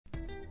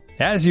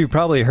As you've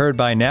probably heard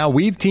by now,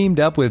 we've teamed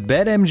up with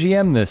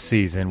BetMGM this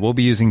season. We'll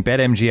be using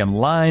BetMGM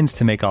lines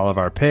to make all of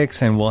our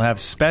picks, and we'll have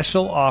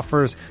special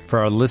offers for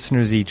our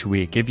listeners each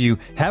week. If you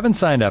haven't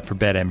signed up for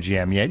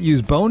BetMGM yet,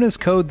 use bonus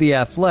code The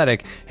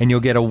Athletic, and you'll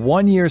get a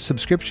 1-year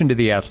subscription to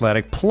The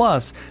Athletic,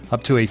 plus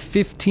up to a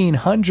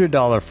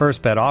 $1,500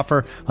 first bet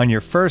offer on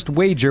your first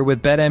wager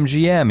with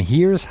BetMGM.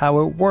 Here's how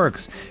it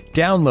works.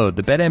 Download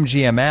the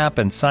BetMGM app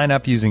and sign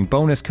up using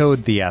bonus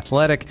code The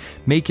Athletic.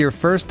 Make your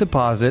first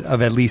deposit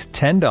of at least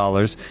 $10.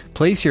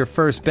 Place your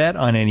first bet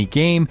on any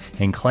game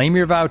and claim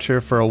your voucher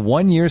for a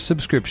 1-year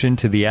subscription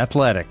to The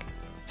Athletic.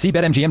 See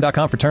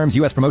BetMGM.com for terms.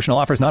 U.S. promotional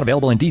offers not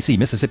available in D.C.,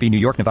 Mississippi, New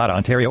York, Nevada,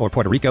 Ontario, or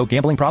Puerto Rico.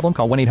 Gambling problem?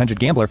 Call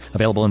 1-800-GAMBLER.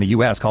 Available in the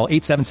U.S. Call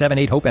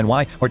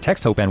 877-8-HOPE-NY or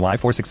text HOPE-NY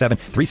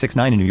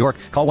 467-369 in New York.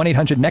 Call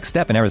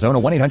 1-800-NEXT-STEP in Arizona.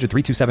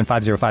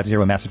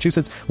 1-800-327-5050 in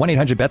Massachusetts.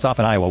 1-800-BETS-OFF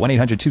in Iowa.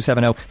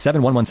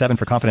 1-800-270-7117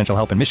 for confidential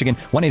help in Michigan.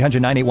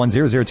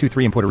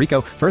 1-800-981-0023 in Puerto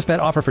Rico. First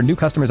bet offer for new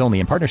customers only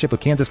in partnership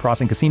with Kansas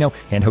Crossing Casino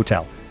and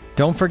Hotel.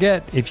 Don't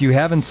forget, if you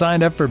haven't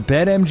signed up for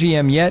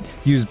BetMGM yet,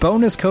 use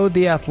bonus code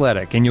The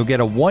Athletic, and you'll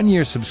get a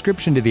 1-year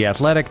subscription to The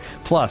Athletic,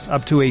 plus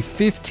up to a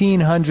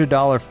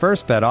 $1,500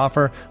 first bet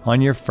offer on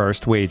your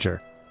first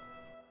wager.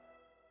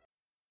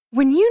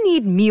 When you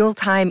need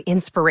mealtime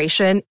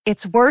inspiration,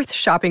 it's worth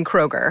shopping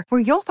Kroger, where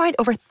you'll find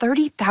over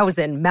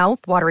 30,000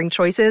 mouth-watering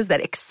choices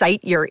that excite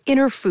your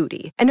inner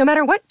foodie. And no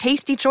matter what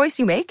tasty choice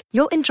you make,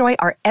 you'll enjoy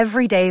our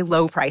everyday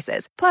low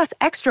prices, plus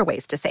extra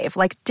ways to save,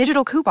 like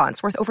digital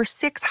coupons worth over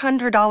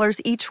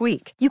 $600 each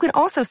week. You can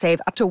also save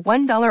up to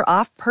 $1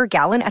 off per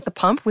gallon at the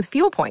pump with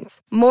fuel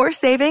points. More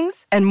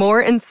savings and more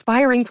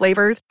inspiring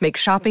flavors make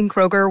shopping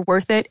Kroger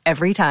worth it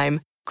every time.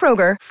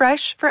 Kroger,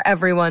 fresh for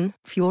everyone.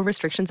 Fuel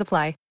restrictions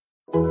apply.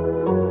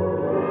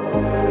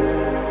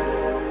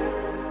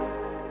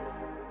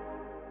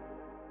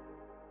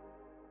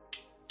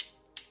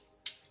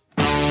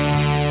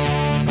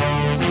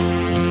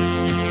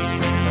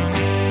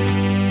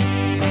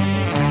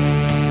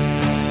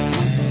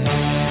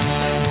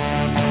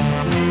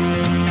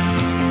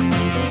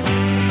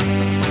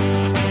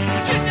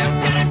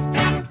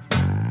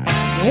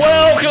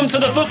 Welcome to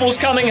the Football's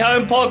Coming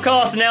Home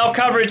podcast, now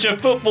coverage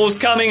of Football's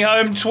Coming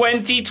Home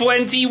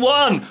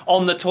 2021.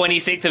 On the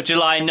 26th of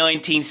July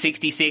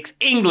 1966,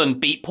 England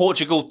beat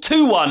Portugal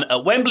 2-1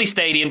 at Wembley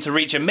Stadium to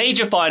reach a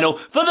major final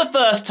for the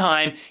first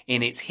time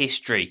in its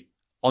history.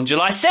 On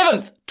July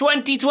 7th,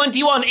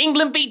 2021,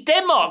 England beat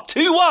Denmark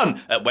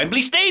 2-1 at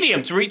Wembley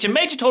Stadium to reach a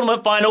major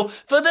tournament final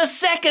for the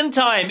second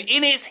time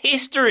in its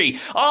history.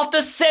 After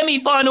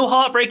semi-final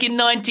heartbreak in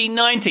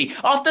 1990,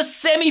 after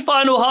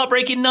semi-final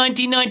heartbreak in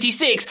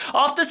 1996,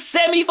 after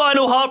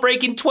semi-final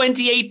heartbreak in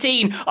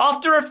 2018,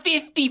 after a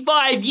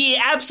 55-year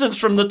absence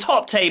from the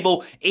top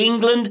table,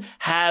 England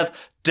have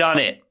done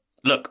it.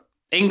 Look,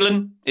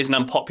 England is an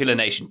unpopular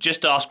nation.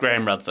 Just ask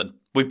Graham Ruthven.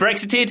 We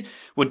Brexited,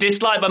 we're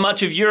disliked by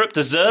much of Europe,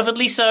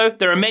 deservedly so.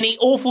 There are many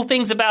awful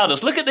things about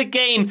us. Look at the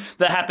game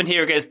that happened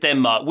here against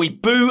Denmark. We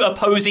boo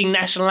opposing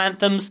national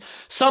anthems.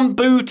 Some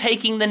boo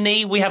taking the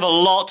knee. We have a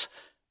lot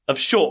of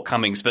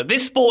shortcomings, but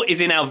this sport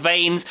is in our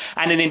veins,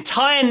 and an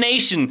entire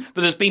nation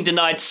that has been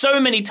denied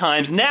so many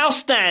times now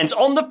stands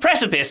on the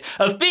precipice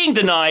of being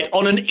denied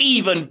on an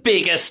even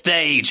bigger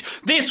stage.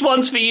 This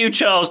one's for you,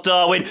 Charles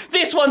Darwin.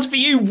 This one's for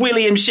you,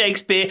 William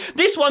Shakespeare.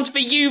 This one's for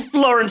you,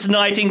 Florence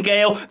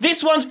Nightingale.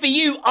 This one's for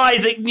you,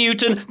 Isaac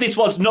Newton. This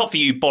one's not for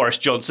you, Boris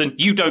Johnson.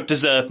 You don't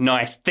deserve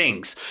nice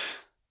things.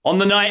 On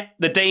the night,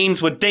 the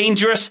Danes were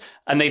dangerous,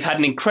 and they've had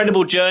an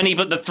incredible journey,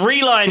 but the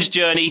Three Lions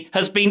journey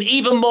has been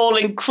even more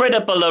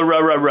incredible.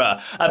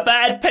 A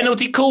bad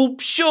penalty call?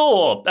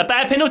 Sure. A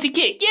bad penalty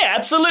kick? Yeah,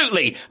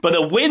 absolutely. But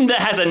a win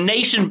that has a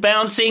nation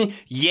bouncing?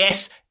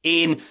 Yes,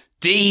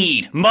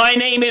 indeed. My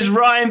name is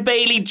Ryan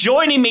Bailey.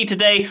 Joining me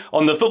today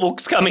on the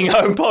Football's Coming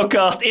Home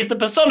podcast is the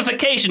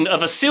personification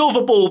of a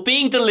silver ball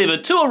being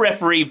delivered to a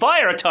referee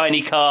via a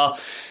tiny car,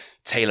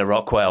 Taylor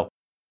Rockwell.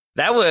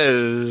 That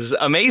was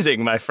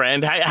amazing, my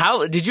friend.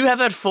 How did you have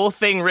that full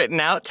thing written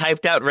out,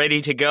 typed out,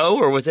 ready to go,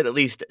 or was it at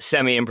least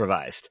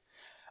semi-improvised?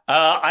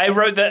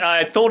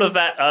 I thought of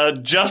that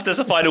just as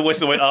a final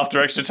whistle went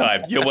after extra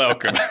time. You're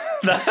welcome.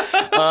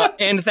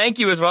 And thank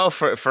you as well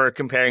for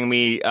comparing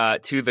me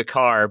to the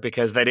car,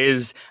 because that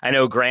is, I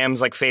know,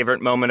 Graham's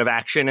favorite moment of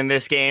action in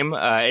this game.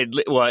 At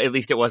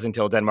least it was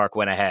until Denmark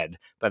went ahead,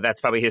 but that's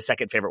probably his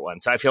second favorite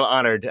one. So I feel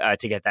honored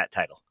to get that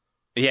title.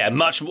 Yeah,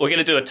 we're going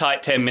to do a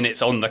tight 10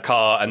 minutes on the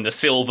car and the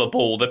silver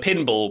ball, the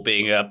pinball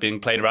being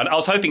played around. I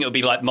was hoping it would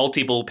be like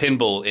multi-ball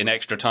pinball in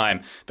extra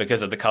time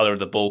because of the colour of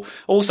the ball.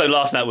 Also,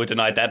 last night we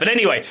denied that. But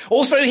anyway,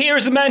 also here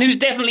is a man who's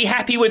definitely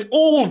happy with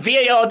all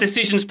VAR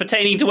decisions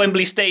pertaining to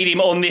Wembley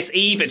Stadium on this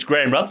eve. It's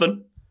Graham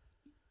Ruthven.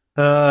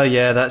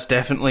 Yeah, that's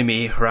definitely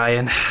me,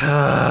 Ryan.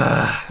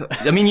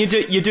 I mean, you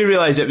do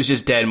realise it was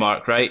just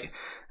Denmark, right?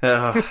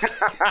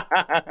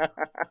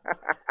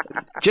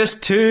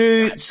 Just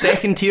two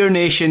second-tier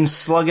nations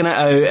slugging it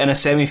out in a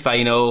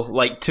semi-final,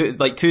 like two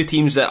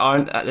teams that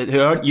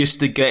aren't used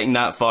to getting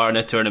that far in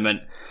a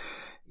tournament.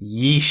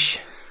 Yeesh.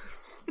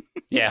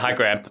 Yeah, hi,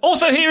 Graham.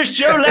 Also, here is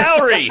Joe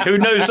Lowry, who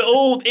knows that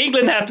all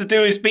England have to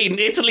do is beat an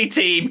Italy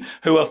team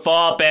who are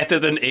far better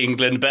than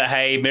England. But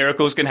hey,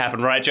 miracles can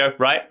happen, right, Joe?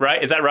 Right?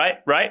 Is that right?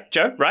 Right,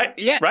 Joe? Right?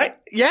 Yeah. Right?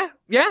 Yeah.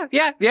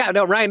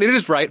 No, Ryan, it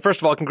is right.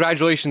 First of all,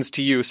 congratulations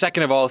to you.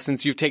 Second of all,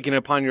 since you've taken it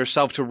upon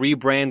yourself to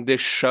rebrand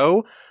this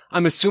show,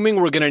 I'm assuming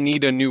we're going to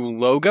need a new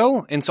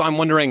logo. And so I'm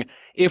wondering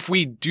if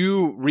we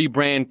do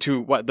rebrand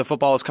to what the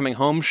Football is Coming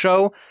Home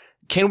show,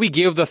 can we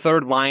give the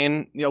third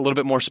lion a little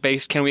bit more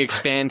space? Can we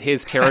expand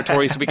his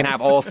territory so we can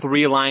have all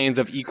three lions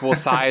of equal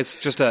size?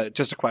 Just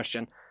a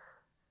question.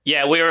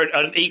 Yeah, we're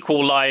an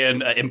equal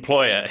lion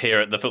employer here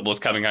at the Football's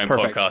Coming Home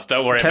podcast.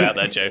 Don't worry about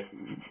that, Joe.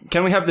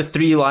 Can we have the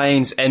three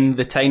lions in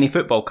the tiny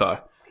football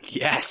car?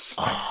 Yes.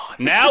 Oh,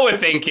 now we're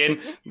thinking.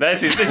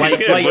 This is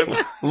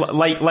good.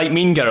 Like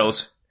Mean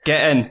Girls.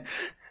 Get in.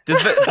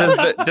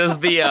 Does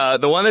the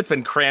one that's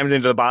been crammed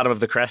into the bottom of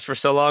the crest for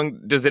so long,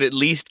 does it at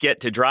least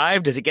get to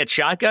drive? Does it get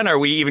shotgun? Or are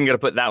we even going to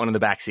put that one in the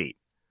back seat?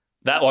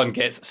 That one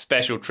gets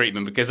special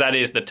treatment because that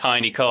is the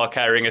tiny car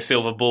carrying a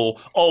silver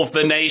ball of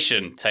the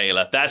nation,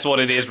 Taylor. That's what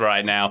it is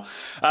right now.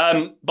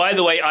 By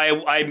the way,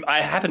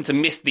 I happened to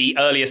miss the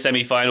earlier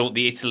semi-final,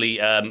 the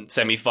Italy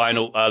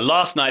semi-final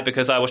last night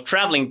because I was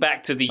travelling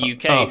back to the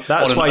UK. Oh,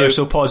 that's why you're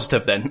so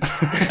positive then.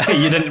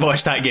 You didn't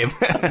watch that game.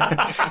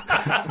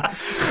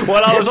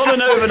 Well, I was on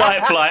an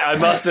overnight flight, I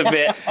must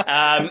admit.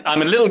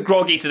 I'm a little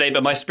groggy today,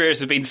 but my spirits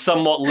have been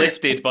somewhat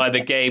lifted by the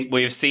game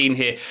we've seen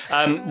here.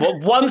 Well,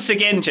 once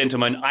again,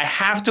 gentlemen, I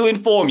have to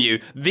inform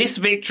you, this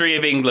victory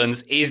of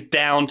England's is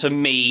down to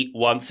me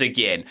once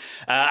again.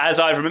 As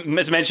I've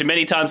mentioned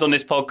many times on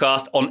this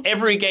podcast, on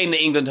every game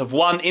that England have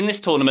won in this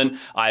tournament,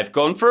 I've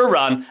gone for a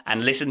run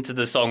and listened to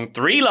the song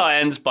Three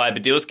Lions by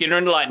Baddiel, Skinner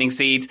and the Lightning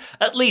Seeds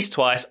at least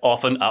twice,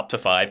 often up to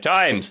 5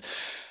 times.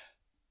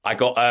 I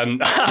got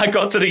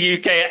to the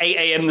UK at 8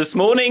 a.m. this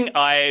morning.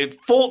 I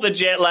fought the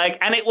jet lag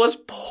and it was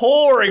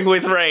pouring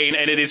with rain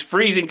and it is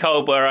freezing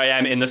cold where I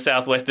am in the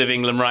southwest of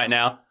England right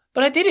now.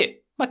 But I did it.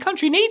 My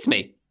country needs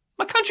me.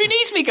 My country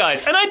needs me,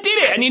 guys. And I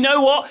did it. And you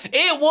know what?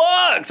 It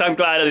works. I'm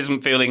glad I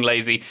wasn't feeling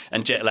lazy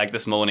and jet lagged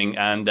this morning.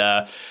 And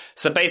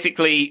so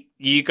basically,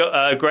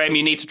 Graham,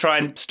 you need to try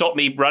and stop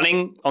me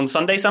running on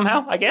Sunday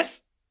somehow, I guess?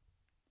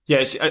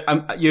 Yes,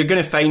 you're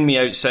going to find me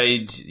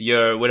outside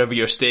wherever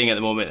you're staying at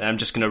the moment, and I'm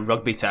just going to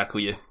rugby tackle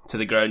you to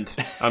the ground.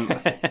 I'm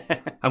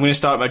going to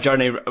start my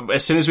journey.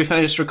 As soon as we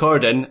finish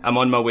recording, I'm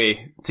on my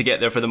way to get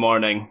there for the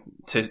morning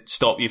to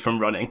stop you from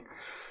running.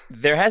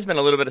 There has been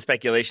a little bit of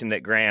speculation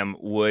that Graham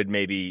would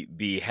maybe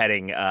be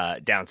heading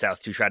down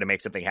south to try to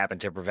make something happen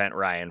to prevent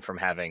Ryan from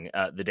having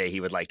the day he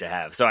would like to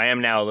have. So I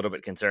am now a little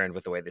bit concerned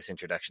with the way this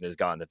introduction has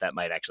gone that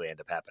might actually end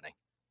up happening.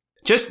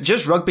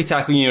 Just rugby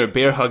tackling you or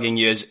bear hugging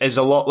you is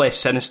a lot less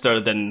sinister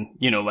than,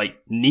 like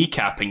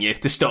kneecapping you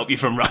to stop you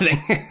from running.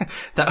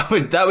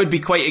 that would be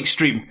quite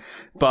extreme.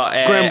 But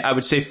Graham, I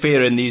would say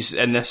fair in this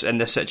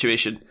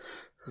situation.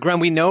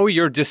 Graham, we know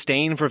your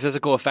disdain for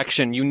physical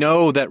affection. You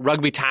know that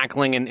rugby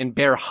tackling and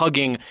bear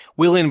hugging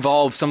will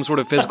involve some sort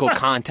of physical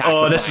contact.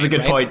 Oh, this is a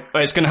good point.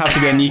 It's going to have to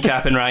be a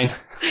kneecapping, Ryan.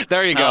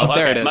 There you go. Oh,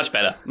 okay. There it is.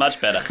 Much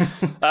better.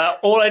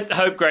 All I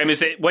hope, Graham,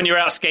 is that when you're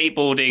out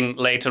skateboarding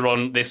later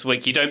on this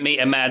week, you don't meet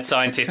a mad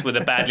scientist with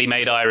a badly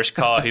made Irish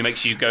car who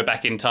makes you go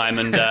back in time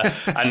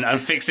and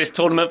fix this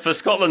tournament for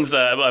Scotland's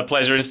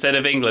pleasure instead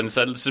of England.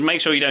 So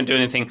make sure you don't do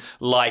anything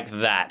like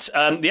that.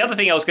 The other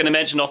thing I was going to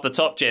mention off the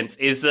top, gents,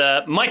 is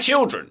my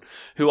children,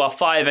 who are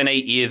 5 and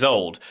 8 years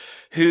old,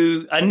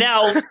 who are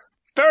now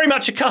very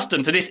much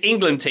accustomed to this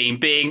England team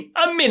being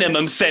a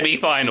minimum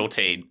semi-final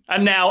team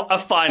and now a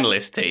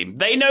finalist team.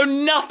 They know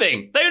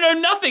nothing. They know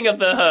nothing of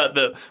the hurt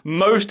that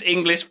most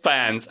English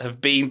fans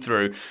have been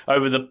through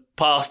over the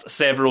past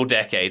several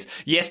decades.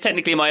 Yes,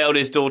 technically my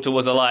eldest daughter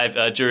was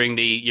alive during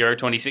the Euro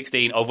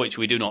 2016, of which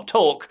we do not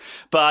talk.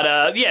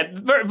 But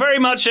very, very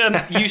much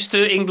used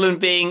to England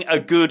being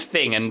a good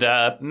thing. And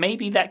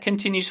maybe that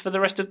continues for the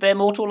rest of their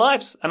mortal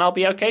lives. And I'll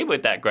be okay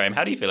with that, Graham.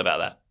 How do you feel about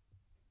that?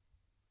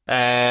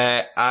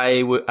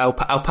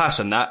 I'll pass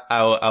on that.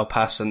 I'll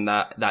pass on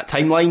that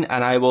timeline,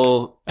 and I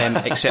will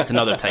accept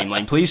another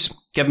timeline. Please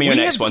give me your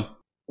next one.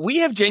 We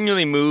have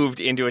genuinely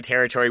moved into a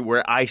territory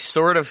where I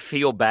sort of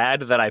feel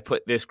bad that I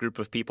put this group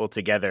of people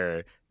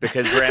together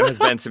because Graham has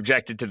been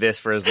subjected to this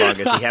for as long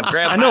as he has.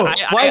 Graham, I know.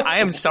 I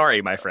am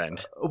sorry, my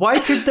friend. Why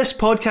could this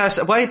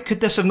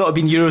have not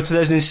been Euro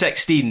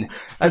 2016?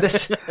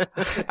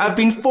 I've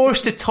been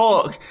forced to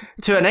talk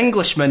to an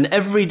Englishman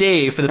every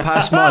day for the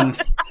past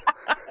month.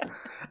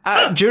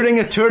 During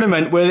a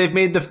tournament where they've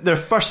made their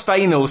first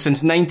final since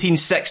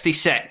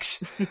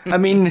 1966. I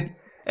mean,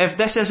 if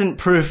this isn't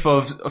proof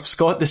of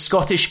the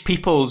Scottish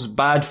people's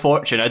bad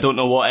fortune, I don't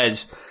know what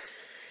is.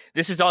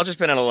 This has all just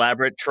been an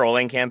elaborate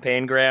trolling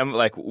campaign, Graham.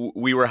 Like,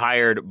 we were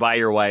hired by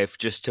your wife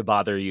just to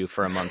bother you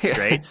for a month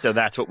straight, so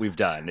that's what we've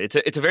done. It's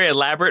a very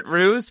elaborate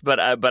ruse, but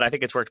I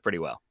think it's worked pretty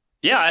well.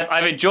 Yeah,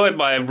 I've enjoyed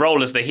my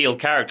role as the heel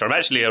character. I'm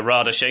actually a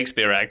rather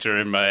Shakespeare actor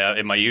in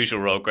my usual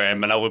role,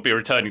 Graham, and I will be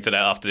returning to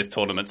that after this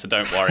tournament, so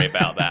don't worry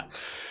about that.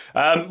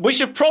 We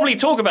should probably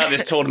talk about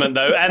this tournament,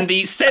 though, and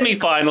the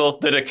semi-final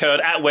that occurred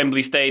at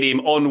Wembley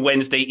Stadium on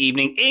Wednesday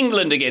evening.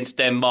 England against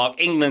Denmark.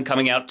 England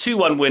coming out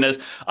 2-1 winners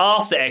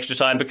after extra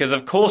time, because,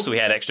 of course, we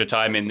had extra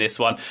time in this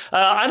one.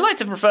 I'd like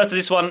to refer to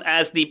this one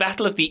as the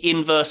Battle of the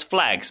Inverse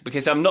Flags,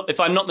 because if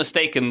I'm not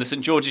mistaken, the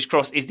St. George's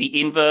Cross is the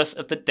inverse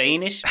of the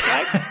Danish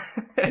flag.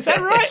 Is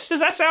that right? Does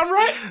that sound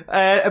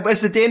right?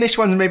 Is the Danish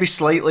one maybe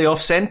slightly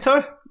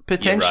off-centre,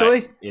 potentially?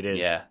 Right. It is.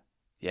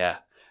 Yeah.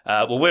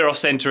 Well, we're off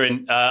centre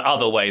in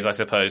other ways, I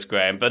suppose,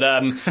 Graham.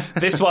 But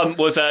this one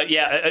was,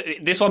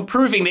 this one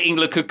proving that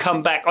England could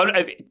come back.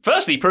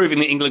 Firstly, proving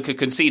that England could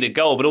concede a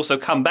goal, but also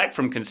come back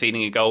from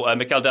conceding a goal.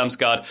 Mikkel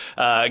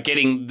Damsgaard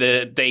getting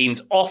the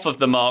Danes off of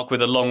the mark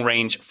with a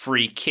long-range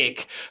free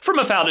kick from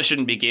a foul that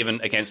shouldn't be given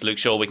against Luke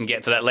Shaw. We can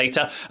get to that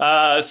later.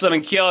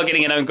 Simon Kjær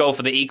getting an own goal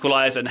for the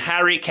equaliser, and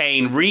Harry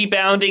Kane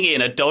rebounding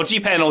in a dodgy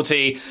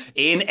penalty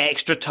in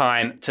extra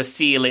time to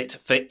seal it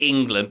for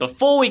England.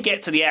 Before we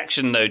get to the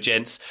action, though,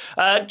 gents,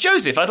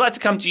 Joseph, I'd like to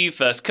come to you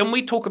first. Can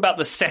we talk about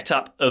the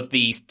setup of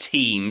these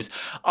teams?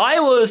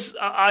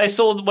 I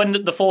saw when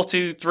the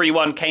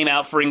 4-2-3-1 came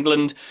out for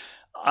England.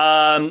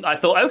 I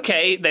thought,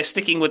 okay, they're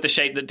sticking with the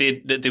shape that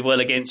did well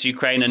against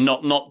Ukraine and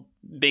not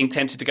being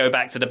tempted to go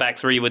back to the back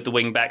three with the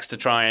wing backs to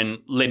try and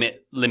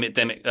limit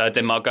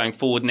Denmark going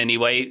forward in any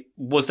way.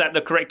 Was that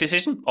the correct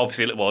decision?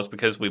 Obviously it was,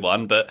 because we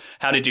won, but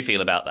how did you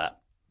feel about that?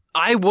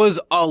 I was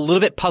a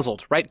little bit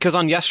puzzled, right? Because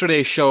on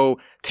yesterday's show,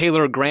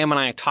 Taylor, Graham, and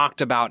I talked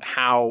about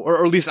how,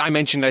 or at least I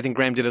mentioned, I think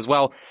Graham did as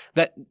well,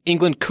 that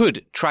England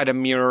could try to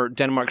mirror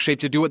Denmark's shape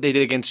to do what they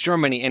did against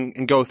Germany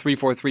and go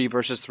 3-4-3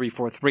 versus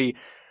 3-4-3.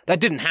 That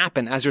didn't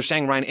happen, as you're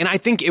saying, Ryan, and I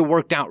think it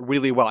worked out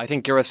really well. I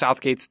think Gareth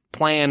Southgate's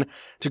plan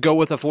to go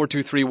with a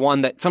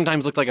 4-2-3-1 that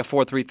sometimes looked like a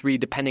 4-3-3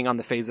 depending on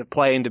the phase of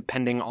play and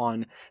depending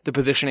on the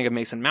positioning of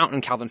Mason Mount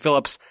and Calvin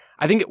Phillips,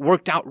 I think it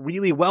worked out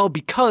really well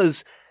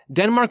because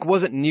Denmark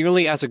wasn't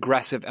nearly as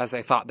aggressive as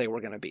they thought they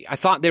were going to be. I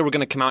thought they were going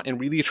to come out and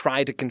really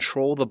try to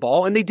control the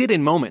ball, and they did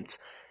in moments.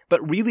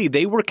 But really,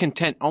 they were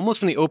content almost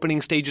from the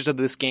opening stages of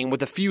this game,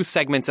 with a few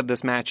segments of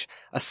this match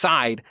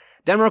aside.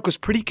 Denmark was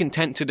pretty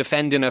content to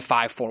defend in a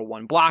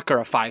 5-4-1 block or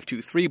a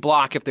 5-2-3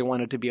 block if they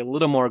wanted to be a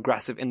little more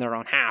aggressive in their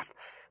own half.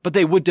 But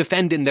they would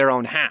defend in their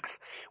own half,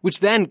 which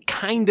then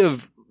kind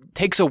of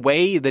takes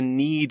away the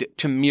need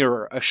to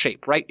mirror a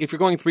shape, right? If you're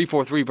going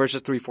 3-4-3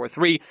 versus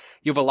 3-4-3,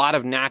 you have a lot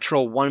of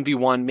natural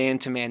 1v1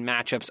 man-to-man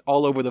matchups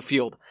all over the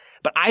field.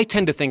 But I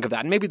tend to think of that,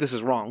 and maybe this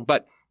is wrong,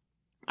 but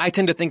I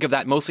tend to think of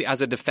that mostly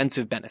as a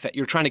defensive benefit.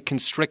 You're trying to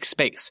constrict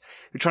space.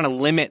 You're trying to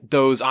limit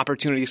those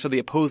opportunities for the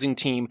opposing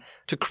team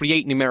to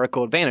create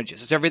numerical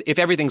advantages. If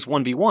everything's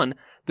 1v1,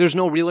 there's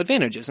no real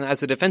advantages. And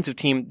as a defensive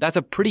team, that's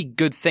a pretty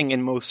good thing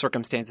in most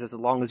circumstances as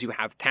long as you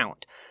have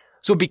talent.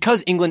 So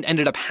because England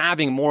ended up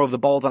having more of the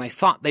ball than I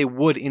thought they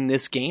would in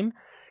this game,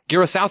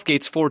 Gareth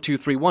Southgate's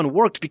 4-2-3-1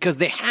 worked because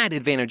they had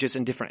advantages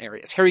in different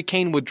areas. Harry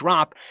Kane would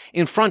drop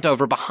in front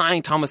of or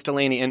behind Thomas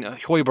Delaney and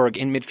Højbjerg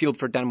in midfield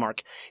for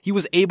Denmark. He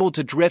was able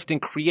to drift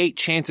and create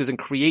chances and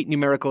create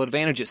numerical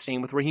advantages.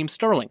 Same with Raheem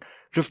Sterling,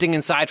 drifting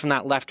inside from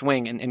that left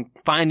wing and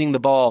finding the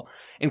ball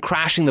and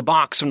crashing the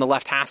box from the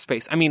left half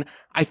space. I mean,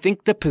 I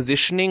think the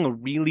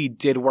positioning really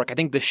did work. I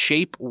think the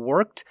shape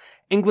worked.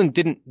 England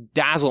didn't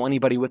dazzle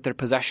anybody with their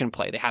possession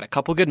play. They had a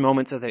couple good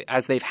moments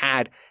as they've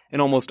had in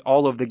almost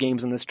all of the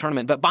games in this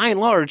tournament. But by and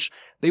large,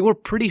 they were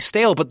pretty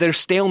stale, but their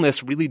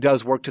staleness really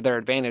does work to their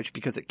advantage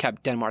because it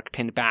kept Denmark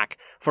pinned back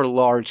for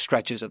large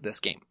stretches of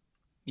this game.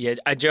 Yeah,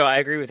 Joe, I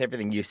agree with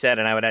everything you said,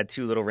 and I would add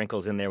two little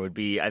wrinkles in there would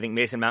be, I think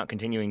Mason Mount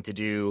continuing to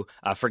do,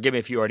 forgive me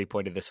if you already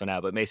pointed this one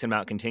out, but Mason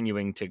Mount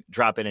continuing to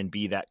drop in and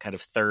be that kind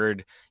of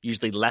third,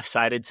 usually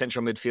left-sided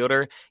central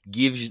midfielder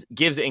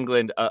gives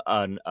England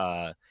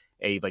a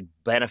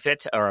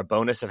benefit or a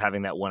bonus of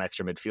having that one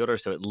extra midfielder.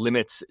 So it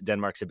limits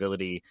Denmark's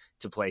ability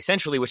to play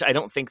centrally, which I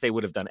don't think they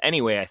would have done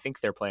anyway. I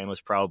think their plan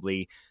was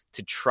probably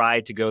to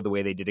try to go the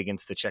way they did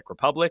against the Czech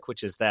Republic,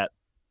 which is that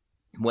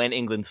when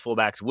England's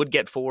fullbacks would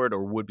get forward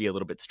or would be a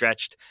little bit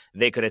stretched,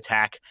 they could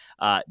attack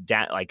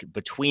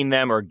between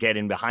them or get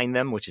in behind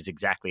them, which is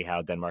exactly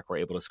how Denmark were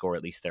able to score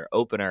at least their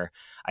opener.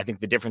 I think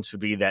the difference would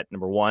be that,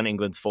 number one,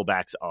 England's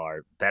fullbacks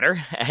are better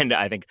and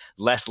I think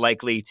less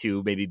likely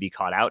to maybe be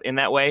caught out in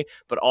that way.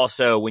 But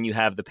also when you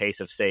have the pace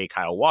of, say,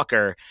 Kyle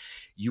Walker,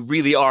 you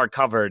really are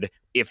covered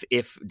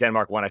if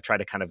Denmark want to try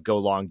to kind of go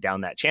long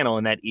down that channel.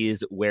 And that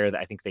is where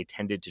I think they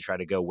tended to try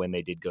to go when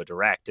they did go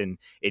direct. And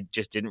it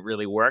just didn't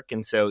really work.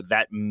 And so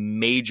that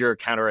major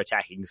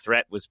counterattacking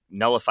threat was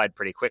nullified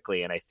pretty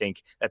quickly. And I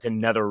think that's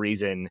another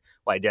reason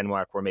why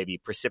Denmark were maybe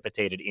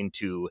precipitated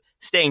into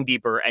staying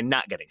deeper and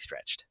not getting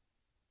stretched.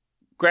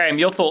 Graham,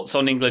 your thoughts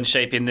on England's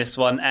shape in this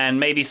one and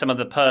maybe some of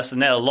the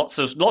personnel. Lots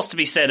to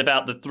be said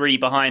about the three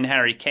behind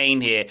Harry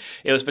Kane here.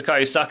 It was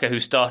Bukayo Saka who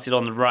started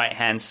on the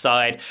right-hand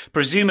side,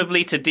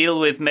 presumably to deal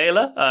with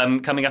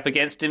Mæhle coming up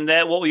against him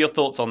there. What were your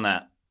thoughts on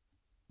that?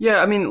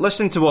 Yeah, I mean,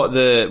 listening to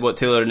what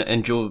Taylor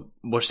and Joe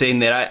were saying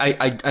there,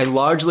 I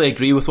largely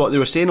agree with what they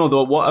were saying,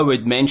 although what I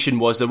would mention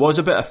was there was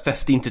about a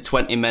 15 to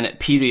 20 minute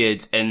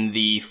period in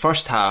the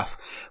first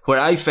half where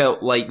I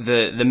felt like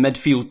the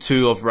midfield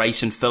two of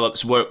Rice and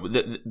Phillips were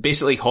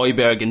basically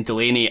Højbjerg and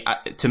Delaney.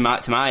 To my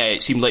eye,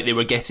 it seemed like they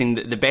were getting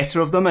the better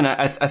of them, and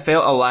I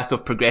felt a lack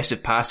of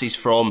progressive passes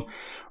from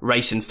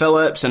Rice and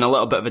Phillips, and a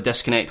little bit of a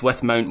disconnect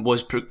with Mount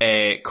was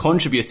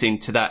contributing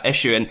to that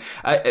issue. And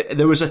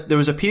there was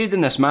a period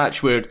in this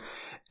match where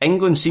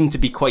England seemed to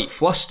be quite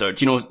flustered.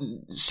 You know,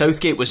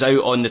 Southgate was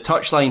out on the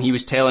touchline. He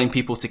was telling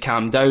people to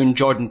calm down.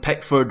 Jordan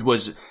Pickford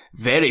was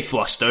very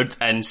flustered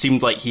and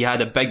seemed like he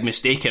had a big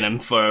mistake in him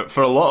for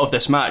a lot of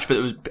this match. But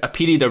there was a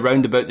period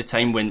around about the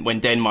time when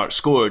Denmark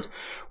scored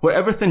where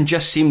everything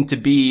just seemed to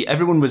be,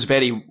 everyone was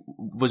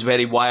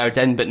very wired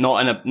in, but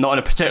not in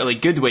a particularly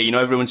good way. You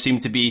know, everyone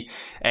seemed to be,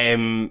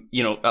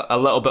 you know, a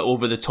little bit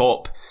over the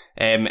top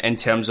in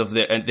terms of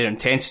their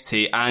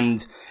intensity.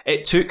 And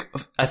it took,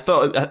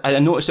 I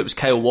noticed it was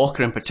Kyle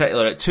Walker in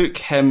particular, it took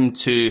him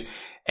to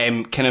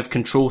kind of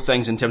control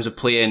things in terms of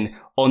playing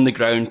on the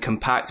ground,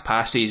 compact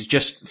passes,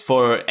 just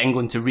for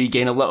England to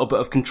regain a little bit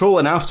of control.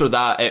 And after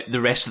that,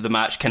 the rest of the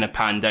match kind of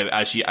panned out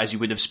as you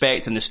would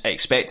expect, and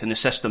the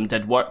system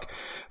did work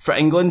for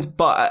England.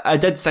 But I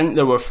did think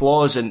there were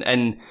flaws in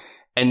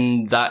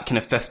that kind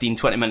of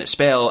 15-20 minute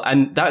spell,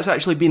 and that's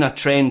actually been a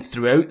trend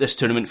throughout this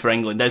tournament for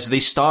England, as they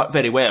start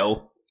very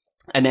well,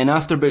 and then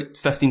after about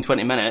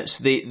 15-20 minutes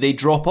they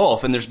drop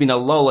off, and there's been a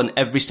lull in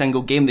every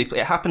single game they play.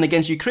 It happened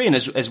against Ukraine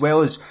as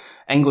well as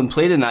England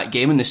played in that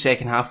game, and the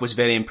second half was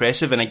very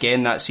impressive. And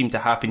again, that seemed to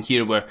happen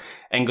here, where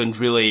England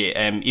really,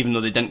 even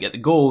though they didn't get the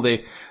goal,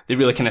 they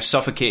really kind of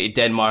suffocated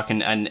Denmark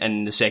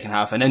in the second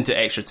half and into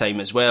extra time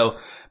as well.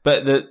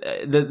 But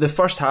the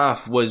first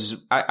half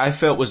I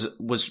felt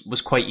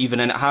was quite even,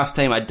 and at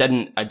halftime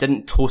I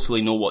didn't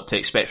totally know what to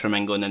expect from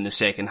England in the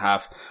second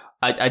half.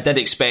 I did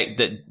expect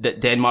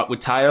that Denmark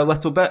would tire a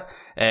little bit,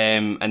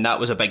 and that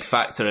was a big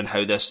factor in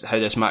how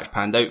this match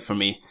panned out for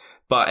me.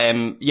 But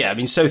yeah, I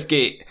mean,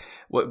 Southgate,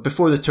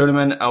 before the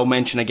tournament, I'll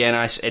mention again,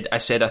 I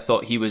said I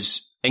thought he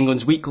was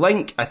England's weak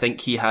link. I think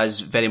he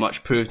has very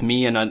much proved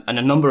me and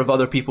a number of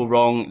other people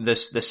wrong. The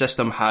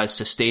system has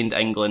sustained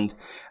England,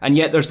 and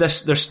yet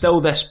there's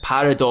still this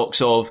paradox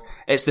of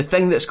it's the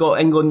thing that's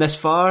got England this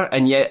far,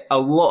 and yet a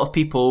lot of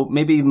people,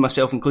 maybe even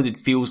myself included,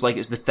 feels like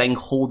it's the thing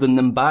holding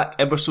them back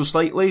ever so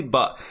slightly.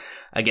 But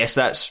I guess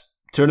that's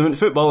tournament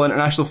football.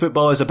 International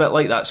football is a bit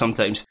like that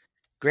sometimes.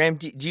 Graham,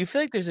 do you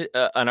feel like there's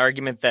an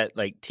argument that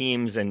like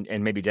teams and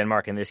maybe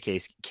Denmark in this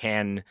case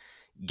can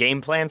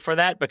game plan for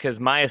that? Because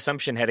my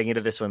assumption heading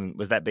into this one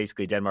was that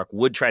basically Denmark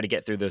would try to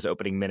get through those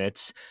opening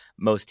minutes.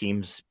 Most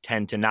teams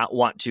tend to not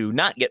want to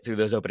not get through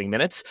those opening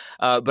minutes.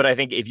 But I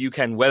think if you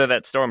can weather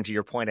that storm, to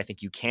your point, I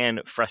think you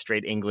can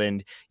frustrate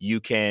England. You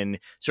can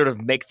sort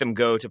of make them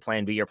go to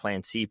plan B or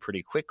plan C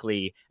pretty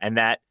quickly. And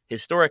that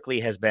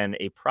historically has been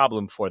a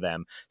problem for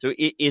them. So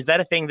is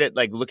that a thing that,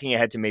 like, looking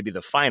ahead to maybe the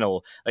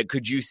final, like,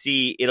 could you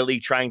see Italy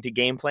trying to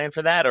game plan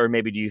for that? Or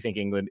maybe do you think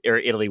England or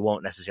Italy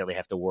won't necessarily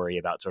have to worry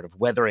about sort of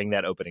weathering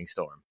that opening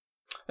storm?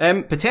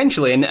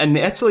 Potentially, and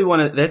the Italy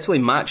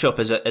matchup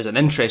is an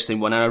interesting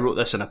one, and I wrote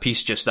this in a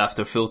piece just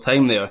after full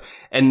time there,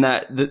 in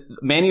that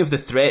many of the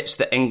threats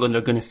that England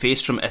are going to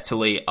face from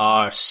Italy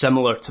are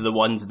similar to the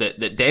ones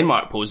that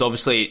Denmark posed.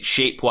 Obviously,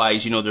 shape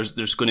wise, you know,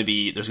 there's going to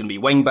be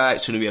wing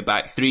backs, there's going to be a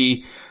back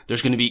three,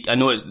 there's going to be, I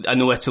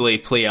know Italy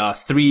play a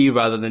 3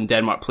 rather than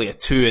Denmark play a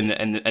 2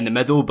 in the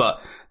middle,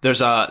 but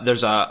there's a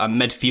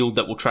midfield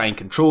that will try and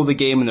control the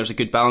game, and there's a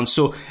good balance.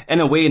 So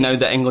in a way, now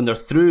that England are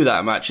through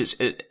that match,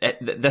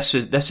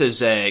 this is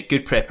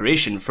good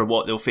preparation for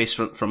what they'll face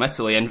from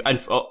Italy. And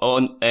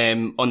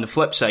on the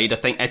flip side, I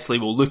think Italy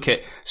will look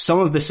at some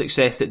of the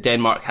success that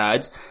Denmark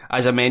had.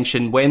 As I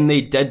mentioned, when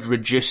they did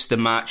reduce the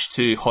match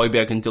to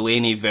Højbjerg and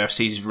Delaney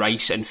versus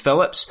Rice and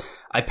Phillips,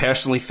 I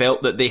personally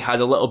felt that they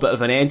had a little bit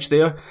of an edge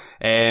there.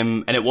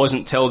 And it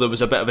wasn't till there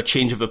was a bit of a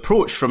change of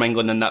approach from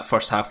England in that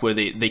first half where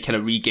they kind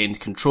of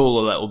regained control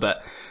a little bit.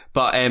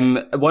 But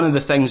one of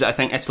the things that I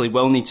think Italy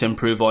will need to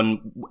improve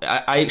on,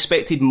 I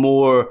expected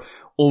more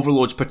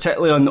overloads,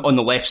 particularly on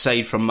the left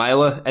side from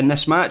Mæhle in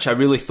this match. I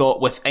really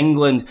thought with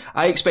England,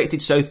 I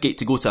expected Southgate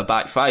to go to a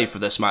back 5 for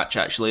this match,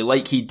 actually,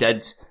 like he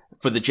did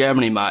for the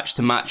Germany match,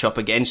 to match up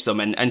against them.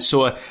 And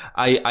so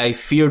I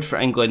feared for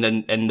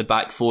England in the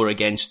back 4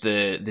 against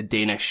the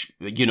Danish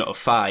unit of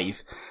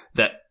 5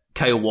 that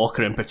Kyle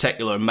Walker in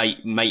particular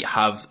might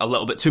have a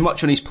little bit too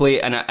much on his plate,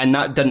 and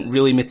that didn't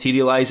really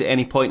materialise at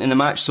any point in the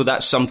match. So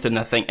that's something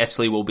I think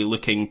Italy will be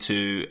looking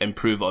to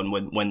improve on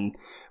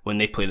when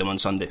they play them on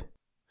Sunday.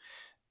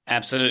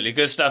 Absolutely.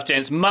 Good stuff,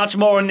 gents. Much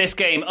more in this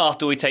game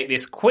after we take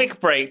this quick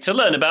break to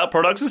learn about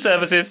products and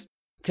services.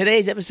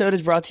 Today's episode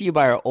is brought to you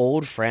by our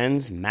old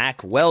friends,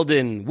 Mack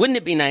Weldon. Wouldn't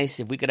it be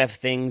nice if we could have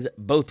things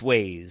both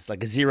ways,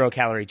 like a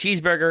 0-calorie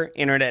cheeseburger,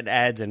 internet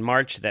ads in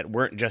March that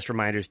weren't just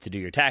reminders to do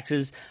your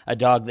taxes, a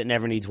dog that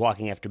never needs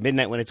walking after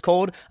midnight when it's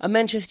cold, a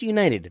Manchester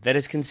United that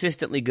is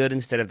consistently good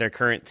instead of their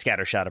current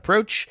scattershot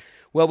approach?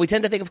 Well, we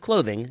tend to think of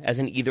clothing as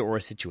an either-or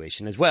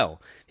situation as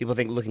well. People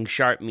think looking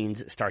sharp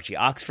means starchy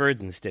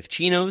Oxfords and stiff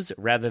chinos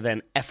rather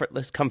than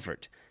effortless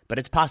comfort. But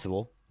it's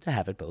possible to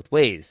have it both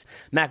ways.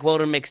 Mack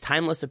Weldon makes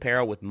timeless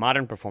apparel with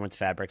modern performance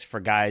fabrics for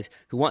guys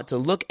who want to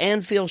look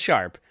and feel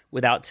sharp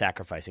without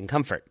sacrificing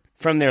comfort.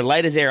 From their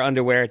light-as-air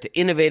underwear to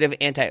innovative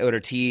anti-odor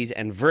tees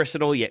and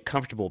versatile yet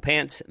comfortable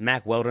pants,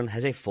 Mack Weldon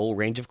has a full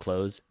range of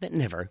clothes that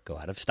never go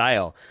out of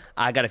style.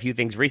 I got a few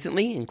things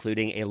recently,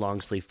 including a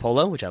long-sleeve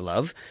polo, which I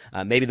love,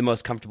 maybe the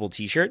most comfortable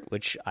t-shirt,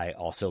 which I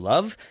also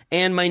love,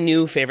 and my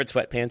new favorite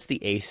sweatpants,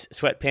 the Ace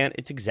sweatpant.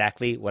 It's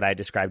exactly what I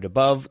described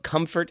above,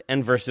 comfort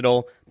and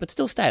versatile, but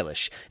still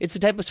stylish. It's the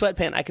type of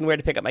sweatpant I can wear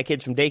to pick up my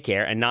kids from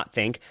daycare and not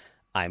think,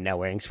 I'm now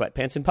wearing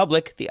sweatpants in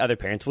public, the other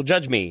parents will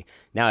judge me.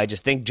 Now I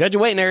just think, judge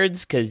away,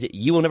 nerds, because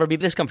you will never be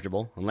this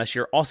comfortable unless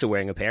you're also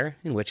wearing a pair,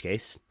 in which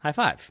case, high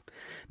five.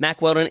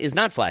 Mack Weldon is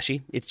not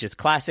flashy. It's just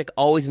classic,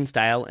 always in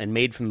style, and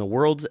made from the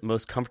world's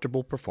most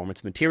comfortable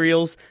performance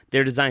materials.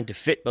 They're designed to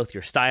fit both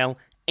your style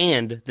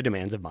and the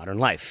demands of modern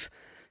life.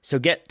 So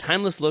get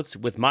timeless looks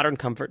with modern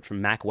comfort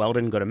from Mack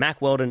Weldon. Go to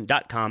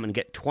mackweldon.com and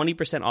get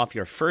 20% off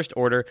your first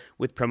order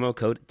with promo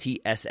code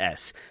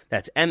TSS.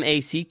 That's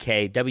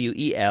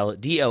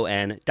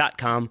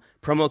mackweldon.com,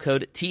 promo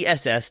code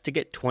TSS to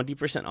get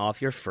 20%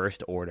 off your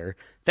first order.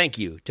 Thank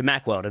you to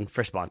Mack Weldon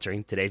for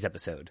sponsoring today's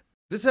episode.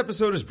 This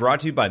episode is brought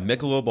to you by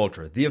Michelob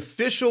Ultra, the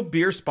official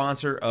beer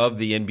sponsor of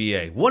the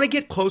NBA. Want to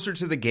get closer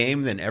to the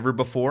game than ever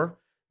before?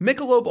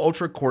 Michelob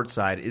Ultra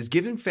Courtside is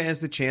giving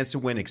fans the chance to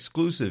win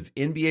exclusive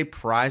NBA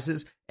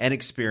prizes and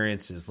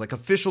experiences like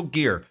official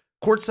gear,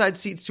 courtside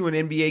seats to an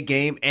NBA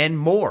game, and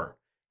more.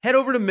 Head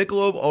over to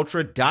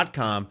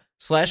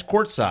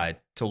MichelobUltra.com/courtside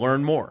to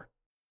learn more.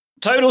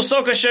 Total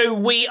Soccer Show,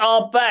 we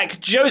are back.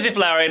 Joseph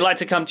Lowery, I'd like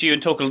to come to you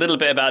and talk a little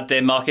bit about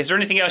Denmark. Is there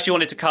anything else you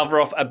wanted to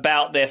cover off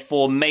about their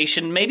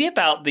formation? Maybe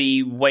about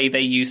the way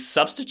they use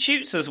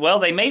substitutes as well?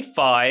 They made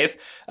 5.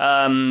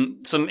 Some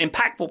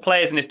impactful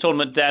players in this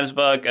tournament,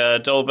 Damsberg,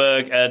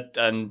 Dolberg,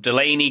 and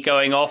Delaney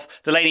going off.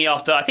 Delaney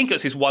after, I think it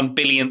was his 1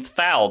 billionth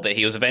foul that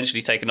he was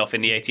eventually taken off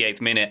in the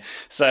 88th minute.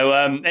 So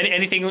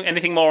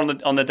anything more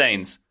on the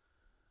Danes?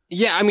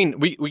 Yeah, I mean,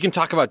 we can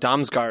talk about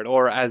Damsgaard,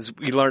 or as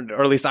we learned,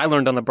 or at least I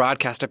learned on the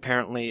broadcast,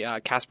 apparently,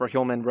 Kasper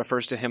Hjulmand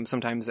refers to him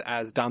sometimes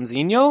as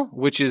Damsinho,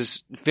 which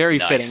is very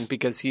fitting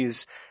because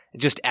he's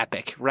just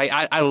epic,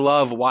 right? I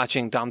love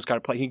watching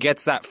Damsgaard play. He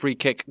gets that free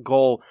kick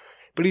goal,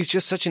 but he's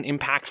just such an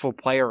impactful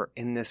player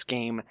in this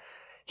game.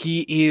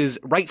 He is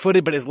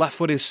right-footed, but his left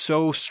foot is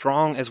so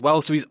strong as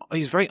well. So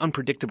he's very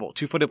unpredictable.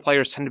 Two-footed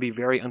players tend to be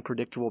very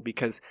unpredictable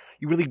because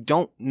you really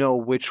don't know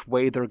which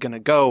way they're going to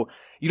go.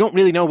 You don't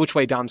really know which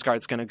way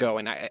Damsgaard's going to go.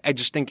 And I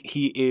just think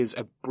he is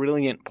a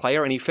brilliant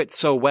player, and he fits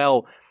so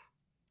well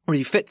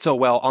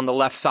on the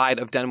left side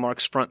of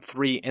Denmark's front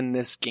three in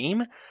this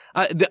game.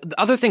 The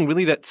other thing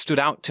really that stood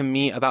out to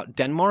me about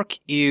Denmark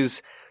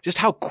is just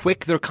how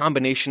quick their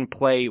combination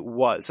play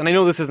was. And I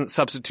know this isn't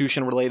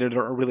substitution related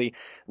or really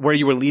where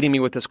you were leading me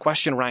with this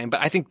question, Ryan,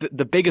 but I think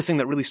the biggest thing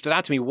that really stood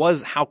out to me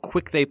was how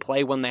quick they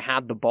play when they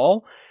had the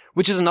ball,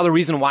 which is another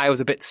reason why I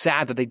was a bit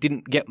sad that they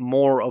didn't get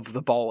more of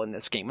the ball in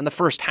this game. In the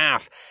first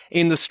half,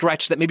 in the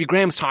stretch that maybe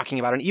Graham's talking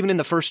about, and even in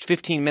the first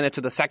 15 minutes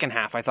of the second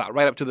half, I thought,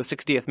 right up to the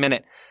 60th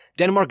minute,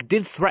 Denmark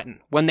did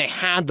threaten when they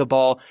had the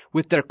ball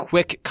with their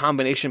quick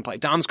combination play.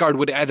 Damsgaard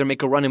would either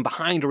make a run in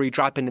behind or he'd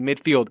drop into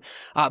midfield.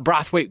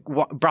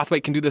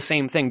 Brathwaite can do the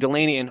same thing.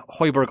 Delaney and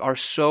Højbjerg are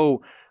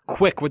so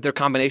quick with their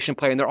combination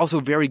play, and they're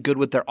also very good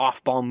with their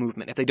off-ball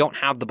movement. If they don't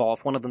have the ball,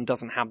 if one of them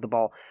doesn't have the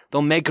ball,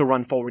 they'll make a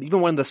run forward. Even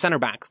one of the center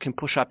backs can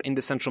push up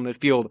into central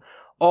midfield.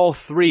 All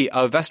three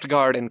of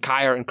Vestergaard and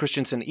Kjaer and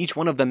Christensen, each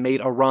one of them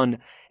made a run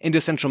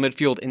into central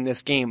midfield in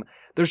this game.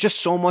 There's just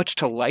so much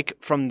to like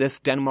from this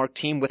Denmark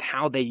team with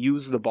how they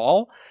use the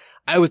ball.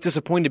 I was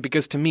disappointed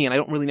because to me, and I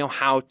don't really know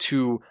how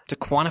to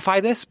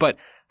quantify this, but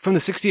from the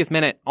 60th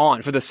minute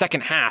on, for the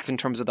second half in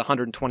terms of the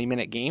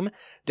 120-minute game,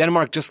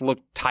 Denmark just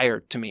looked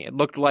tired to me. It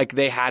looked like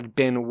they had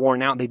been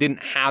worn out. They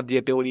didn't have the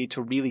ability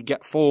to really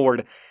get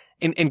forward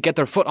and get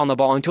their foot on the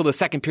ball until the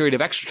second period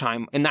of extra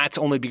time, and that's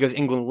only because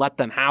England let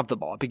them have the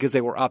ball, because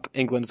they were up.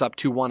 England is up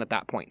 2-1 at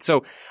that point.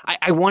 So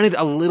I wanted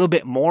a little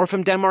bit more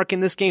from Denmark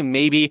in this game.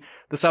 Maybe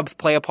the subs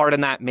play a part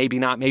in that, maybe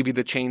not. Maybe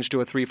the change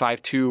to a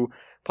 3-5-2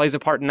 plays a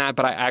part in that,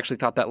 but I actually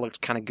thought that looked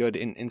kind of good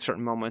in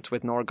certain moments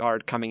with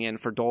Norgard coming in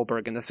for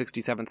Dolberg in the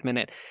 67th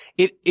minute.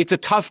 It's a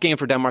tough game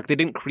for Denmark. They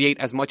didn't create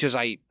as much as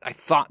I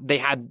thought they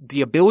had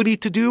the ability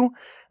to do,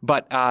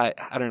 but I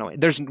don't know.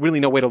 There's really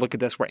no way to look at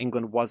this where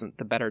England wasn't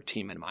the better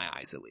team in my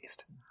eyes, at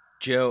least.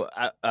 Joe,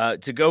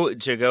 to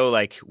go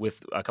like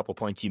with a couple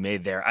points you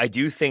made there, I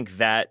do think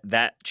that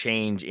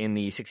change in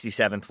the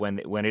 67th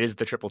when it is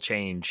the triple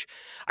change,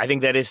 I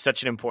think that is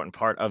such an important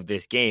part of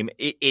this game.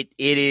 It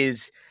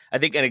is, I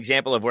think, an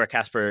example of where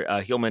Kasper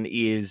Hjulmand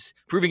is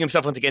proving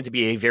himself once again to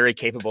be a very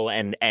capable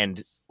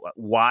and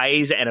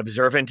wise and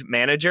observant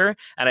manager.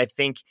 And I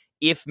think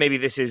if maybe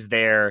this is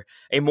a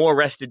more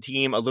rested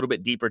team, a little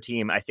bit deeper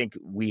team, I think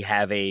we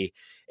have a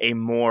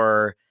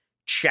more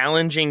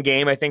challenging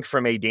game, I think,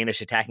 from a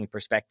Danish attacking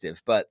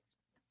perspective. But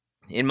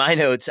in my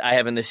notes, I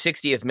have in the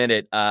 60th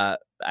minute, I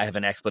have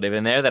an expletive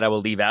in there that I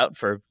will leave out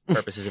for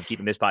purposes of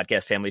keeping this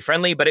podcast family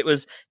friendly. But it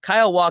was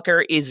Kyle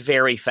Walker is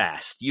very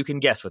fast. You can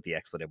guess what the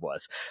expletive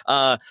was,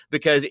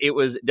 because it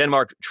was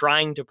Denmark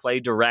trying to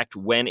play direct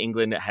when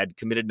England had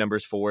committed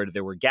numbers forward.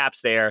 There were gaps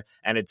there,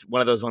 and it's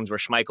one of those ones where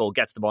Schmeichel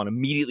gets the ball and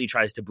immediately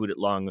tries to boot it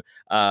long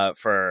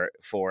for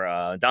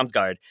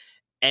Damsgaard.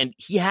 And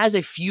he has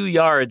a few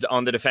yards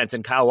on the defense,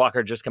 and Kyle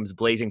Walker just comes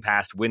blazing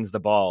past, wins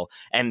the ball.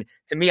 And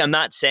to me, I'm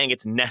not saying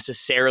it's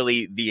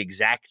necessarily the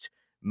exact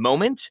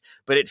moment,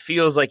 but it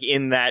feels like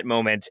in that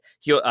moment,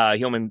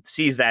 Hjulmand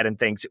sees that and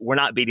thinks, we're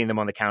not beating them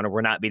on the counter.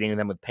 We're not beating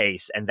them with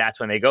pace. And that's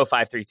when they go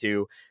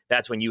 5-3-2.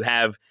 That's when you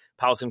have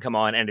Poulsen come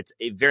on, and it's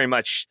very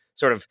much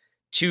sort of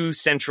two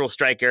central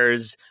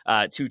strikers,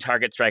 two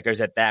target strikers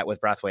at that,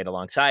 with Braithwaite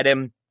alongside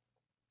him.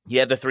 You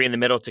have the three in the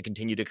middle to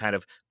continue to kind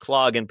of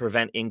clog and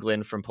prevent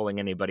England from pulling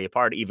anybody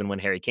apart, even when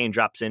Harry Kane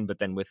drops in. But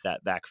then with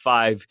that back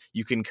five,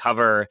 you can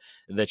cover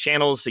the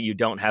channels so you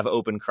don't have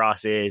open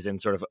crosses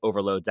and sort of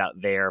overloads out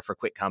there for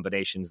quick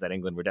combinations that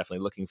England were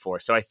definitely looking for.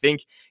 So I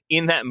think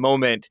in that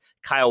moment,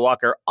 Kyle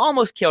Walker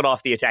almost killed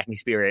off the attacking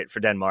spirit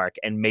for Denmark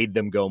and made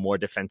them go more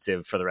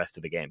defensive for the rest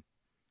of the game.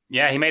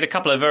 Yeah, he made a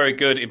couple of very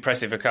good,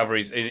 impressive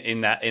recoveries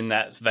in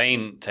that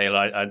vein, Taylor.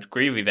 I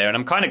agree with you there. And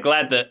I'm kind of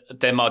glad that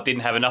Denmark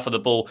didn't have enough of the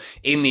ball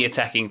in the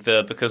attacking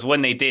third, because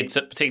when they did,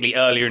 particularly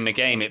earlier in the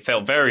game, it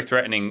felt very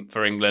threatening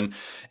for England.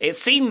 It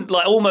seemed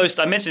like almost,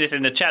 I mentioned this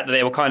in the chat, that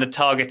they were kind of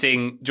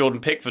targeting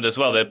Jordan Pickford as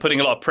well. They're putting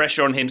a lot of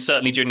pressure on him,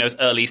 certainly during those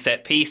early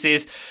set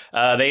pieces.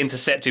 They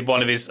intercepted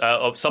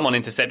someone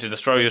intercepted a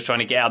throw he was trying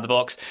to get out of the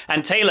box.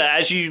 And Taylor,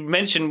 as you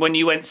mentioned when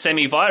you went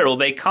semi-viral,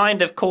 they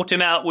kind of caught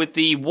him out with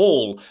the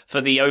wall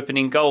for the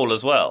opening goal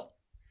as well.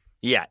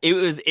 Yeah,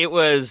 it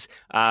was,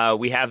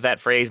 we have that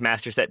phrase,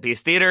 master set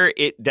piece theater.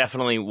 It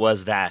definitely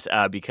was that,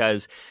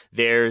 because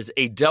there's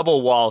a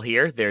double wall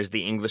here. There's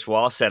the English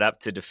wall set up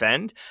to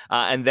defend,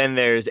 and then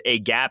there's a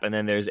gap, and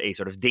then there's a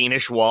sort of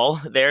Danish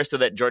wall there so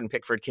that Jordan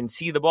Pickford can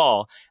see the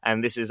ball.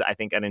 And this is, I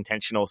think, an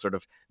intentional sort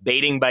of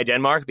baiting by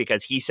Denmark,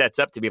 because he sets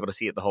up to be able to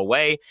see it the whole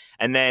way.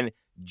 And then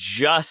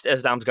just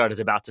as Damsgaard is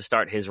about to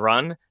start his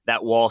run,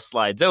 that wall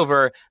slides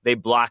over. They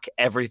block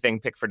everything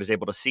Pickford is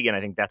able to see, and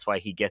I think that's why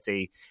he gets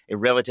a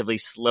relatively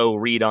slow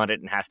read on it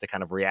and has to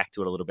kind of react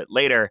to it a little bit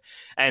later.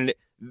 And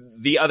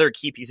the other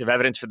key piece of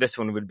evidence for this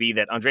one would be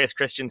that Andreas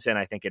Christensen,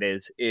 I think it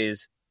is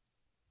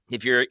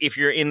if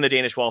you're in the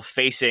Danish wall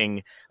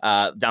facing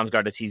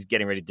Damsgaard as he's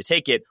getting ready to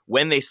take it,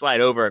 when they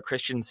slide over,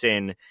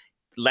 Christensen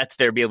lets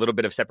there be a little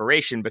bit of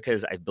separation,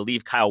 because I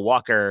believe Kyle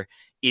Walker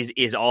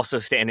is also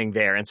standing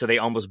there. And so they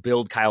almost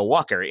build Kyle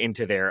Walker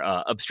into their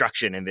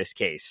obstruction in this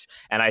case.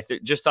 And I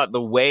just thought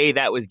the way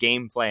that was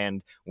game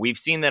planned, we've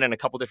seen that in a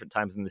couple different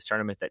times in this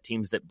tournament, that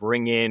teams that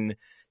bring in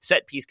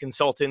set piece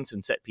consultants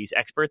and set piece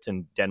experts,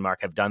 and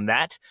Denmark have done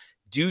that,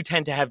 do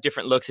tend to have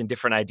different looks and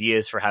different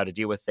ideas for how to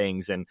deal with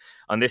things. And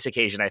on this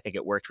occasion, I think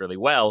it worked really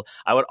well.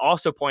 I would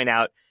also point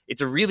out, it's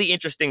a really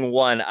interesting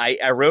one.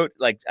 I wrote,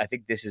 I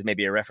think this is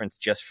maybe a reference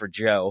just for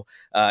Joe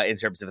in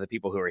terms of the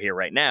people who are here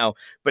right now,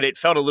 but it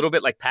felt a little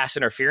bit like pass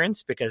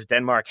interference, because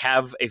Denmark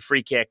have a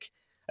free kick,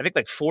 I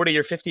think 40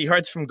 or 50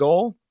 yards from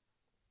goal.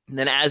 And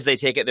then as they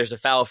take it, there's a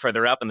foul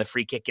further up and the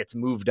free kick gets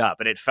moved up.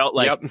 And it felt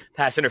like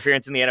pass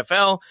interference in the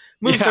NFL,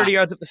 move 30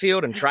 yards up the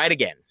field and try it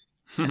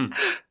again.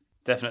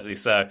 Definitely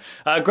so.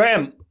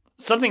 Graham,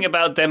 something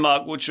about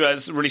Denmark which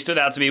really stood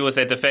out to me was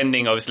their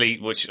defending,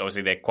 which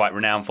they're quite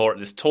renowned for at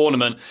this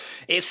tournament.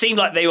 It seemed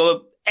like they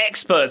were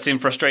experts in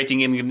frustrating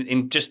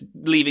in just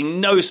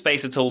leaving no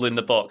space at all in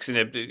the box.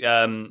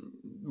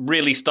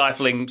 Really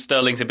stifling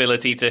Sterling's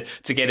ability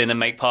to get in and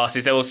make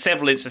passes. There were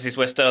several instances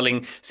where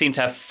Sterling seemed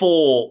to have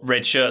 4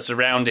 red shirts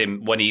around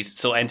him when he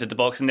sort of entered the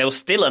box, and there was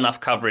still enough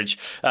coverage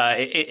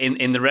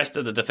in the rest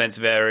of the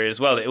defensive area as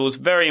well. It was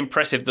very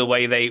impressive the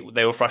way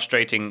they were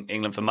frustrating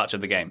England for much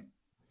of the game.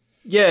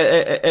 Yeah,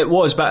 it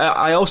was, but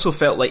I also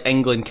felt like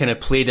England kind of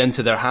played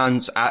into their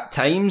hands at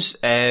times.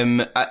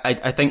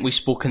 I think we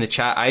spoke in the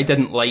chat. I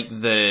didn't like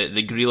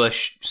the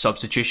Grealish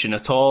substitution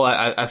at all.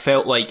 I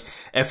felt like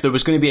if there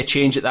was going to be a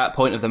change at that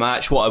point of the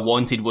match, what I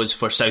wanted was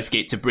for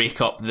Southgate to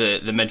break up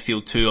the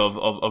midfield two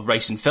of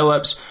Rice and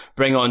Phillips,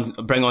 bring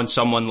on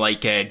someone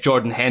like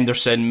Jordan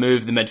Henderson,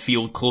 move the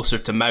midfield closer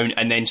to Mount,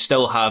 and then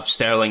still have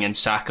Sterling and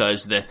Saka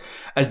as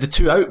the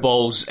two out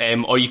balls.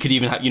 Or you could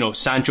even have,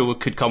 Sancho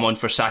could come on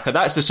for Saka.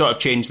 That's the sort sort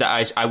of change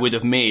that I would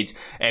have made,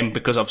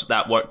 because obviously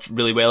that worked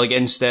really well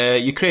against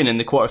Ukraine in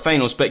the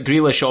quarterfinals. But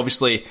Grealish,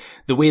 obviously,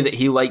 the way that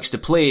he likes to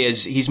play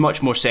is he's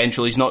much more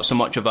central. He's not so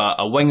much of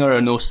a winger. I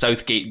know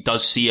Southgate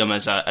does see him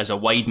as a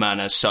wide man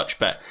as such,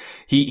 but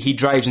he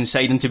drives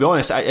inside. And to be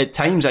honest, at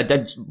times I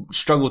did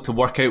struggle to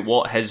work out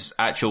what his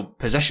actual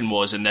position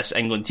was in this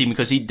England team,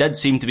 because he did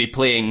seem to be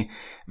playing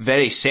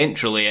very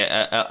centrally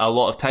a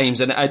lot of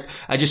times. And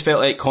I just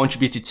felt like it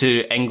contributed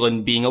to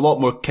England being a lot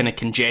more kind of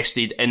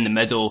congested in the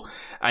middle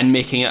and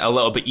making it a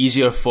little bit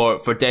easier for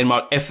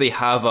Denmark if they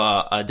have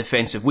a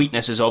defensive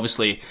weakness, as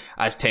obviously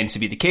as tends to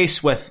be the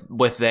case with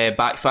the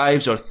back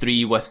fives or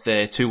three with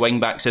the two wing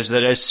backs, as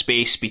there is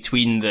space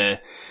between the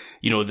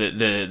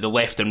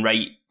left and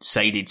right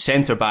sided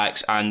centre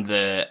backs and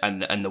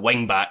the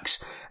wing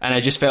backs. And I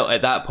just felt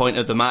at that point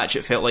of the match,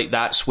 it felt like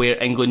that's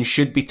where England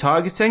should be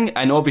targeting.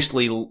 And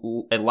obviously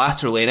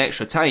laterally in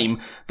extra time,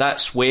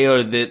 that's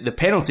where the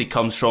penalty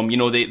comes from. You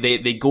know,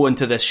 they go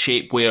into this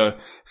shape where,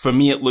 for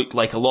me, it looked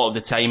like a lot of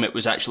the time it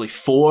was actually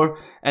 4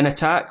 in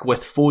attack,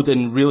 with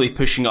Foden really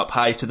pushing up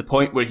high to the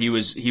point where he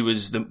was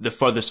the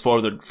furthest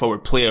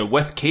forward player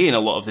with Kane a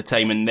lot of the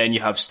time. And then you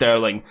have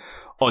Sterling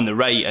on the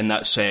right, and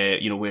that's where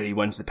he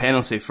wins the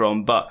penalty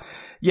from. But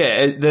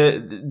yeah,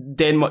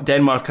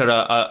 Denmark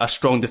are a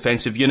strong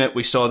defensive unit.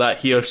 We saw that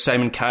here.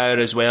 Simon Kjaer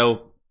as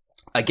well.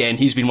 Again,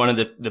 he's been one of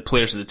the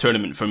players of the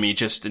tournament for me,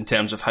 just in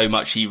terms of how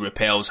much he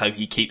repels, how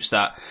he keeps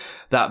that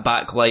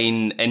back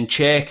line in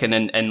check and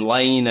in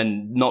line,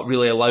 and not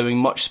really allowing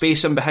much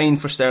space in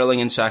behind for Sterling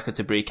and Saka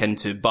to break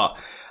into. But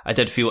I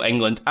did feel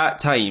England at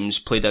times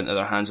played into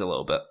their hands a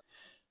little bit.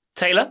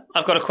 Taylor,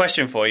 I've got a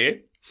question for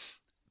you.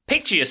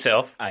 Picture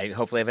yourself... I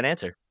hopefully have an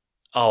answer.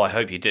 Oh, I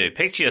hope you do.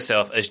 Picture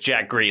yourself as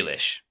Jack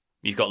Grealish.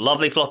 You've got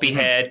lovely floppy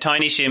hair,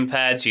 tiny shin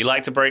pads, you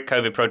like to break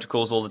COVID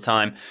protocols all the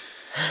time.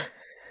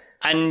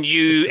 And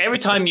every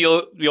time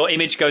your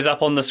image goes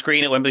up on the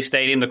screen at Wembley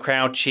Stadium, the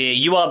crowd cheer.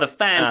 You are the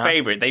fan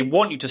favourite. They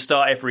want you to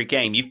start every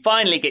game. You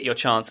finally get your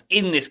chance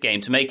in this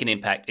game to make an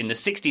impact in the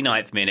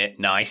 69th minute.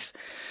 Nice.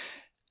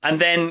 And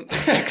then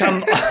you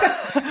come,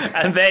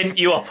 and then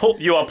you are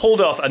pulled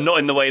off, and not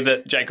in the way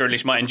that Jack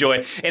Grealish might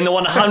enjoy, in the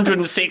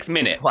 106th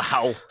minute.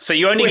 Wow! So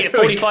you only get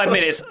 45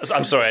 minutes.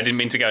 I'm sorry, I didn't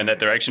mean to go in that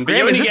direction. But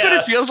is this what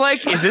it feels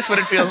like? Is this what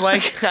it feels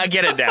like? I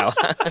get it now.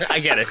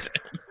 I get it.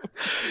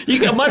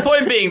 My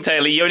point being,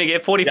 Taylor, you only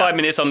get 45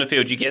 minutes on the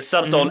field. You get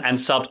subbed on and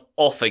subbed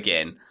off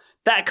again.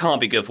 That can't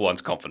be good for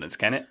one's confidence,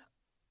 can it?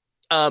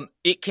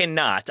 It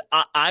cannot.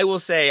 I will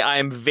say I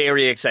am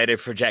very excited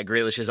for Jack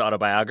Grealish's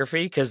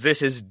autobiography, because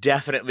this is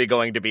definitely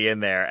going to be in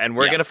there. And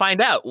we're going to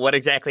find out what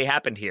exactly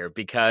happened here,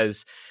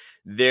 because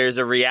there's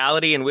a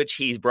reality in which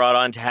he's brought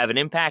on to have an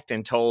impact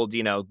and told,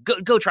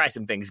 go try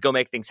some things, go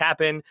make things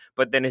happen.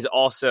 But then is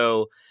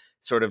also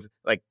sort of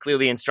like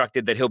clearly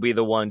instructed that he'll be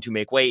the one to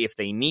make way if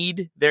they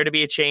need there to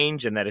be a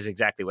change. And that is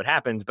exactly what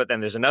happens. But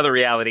then there's another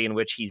reality in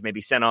which he's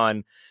maybe sent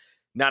on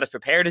not as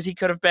prepared as he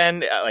could have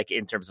been, like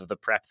in terms of the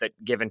prep that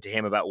given to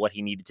him about what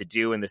he needed to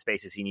do and the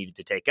spaces he needed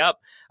to take up.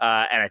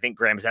 And I think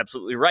Graham is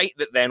absolutely right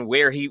that then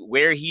where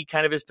he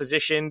kind of is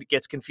positioned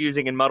gets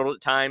confusing and muddled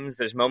at times.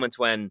 There's moments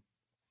when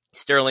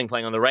Sterling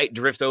playing on the right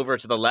drifts over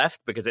to the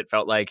left because it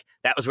felt like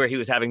that was where he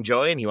was having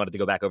joy and he wanted to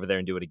go back over there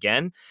and do it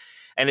again.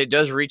 And it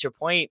does reach a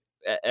point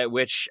at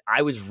which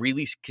I was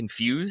really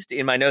confused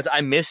in my notes.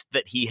 I missed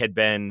that he had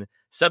been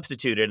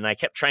substituted, and I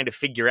kept trying to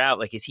figure out,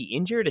 like, is he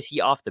injured? Is he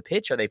off the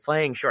pitch? Are they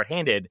playing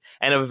shorthanded?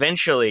 And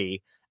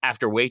eventually,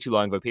 after way too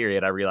long of a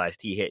period, I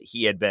realized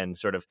he had been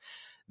sort of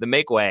the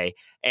make way.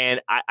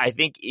 And I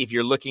think if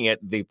you're looking at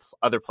the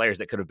other players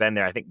that could have been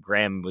there, I think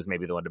Graham was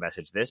maybe the one to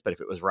message this, but if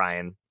it was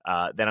Ryan,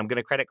 then I'm going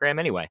to credit Graham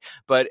anyway.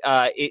 But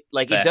it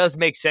does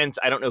make sense.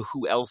 I don't know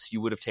who else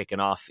you would have taken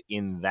off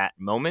in that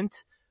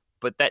moment,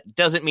 but that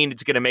doesn't mean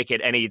it's going to make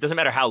it it doesn't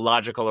matter how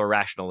logical or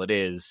rational it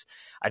is.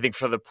 I think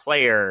for the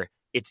player,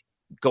 it's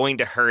going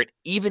to hurt,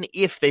 even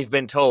if they've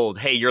been told,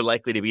 hey, you're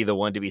likely to be the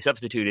one to be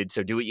substituted,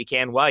 so do what you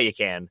can while you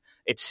can.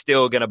 It's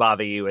still going to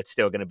bother you. It's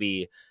still going to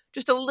be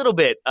just a little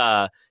bit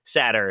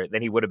sadder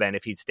than he would have been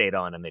if he'd stayed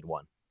on and they'd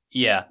won.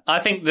 Yeah, I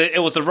think that it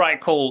was the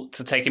right call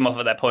to take him off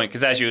at that point,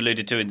 because as you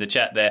alluded to in the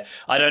chat there,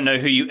 I don't know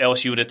who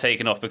else you would have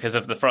taken off, because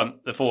of the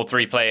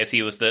 4-3 players,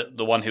 he was the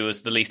one who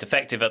was the least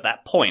effective at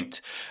that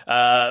point.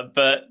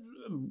 But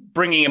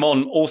bringing him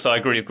on, also I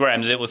agree with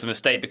Graham that it was a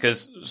mistake,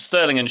 because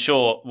Sterling and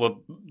Shaw were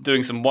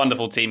doing some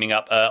wonderful teaming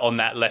up on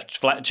that left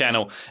flat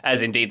channel,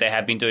 as indeed they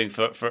have been doing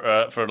for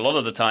a lot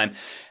of the time.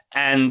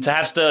 And to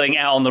have Sterling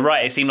out on the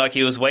right, it seemed like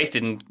he was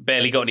wasted and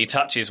barely got any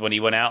touches when he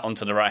went out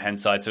onto the right-hand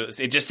side. So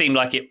it just seemed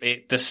like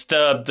it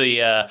disturbed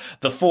the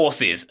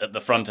forces at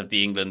the front of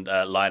the England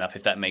lineup,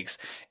 if that makes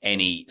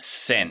any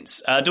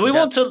sense. Do we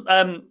want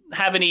to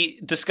have any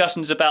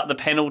discussions about the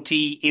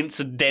penalty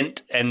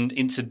incident and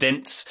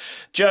incidents?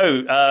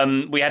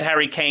 Joe, we had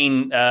Harry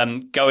Kane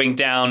going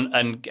down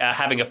and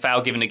having a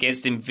foul given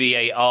against him,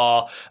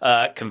 VAR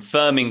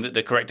confirming that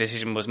the correct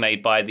decision was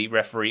made by the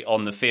referee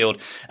on the field.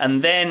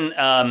 And then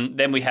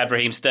Then we had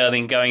Raheem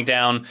Sterling going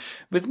down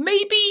with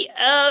maybe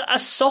a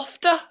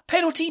softer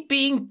penalty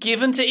being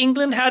given to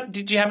England.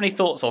 Did you have any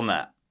thoughts on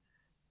that?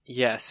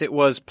 Yes, it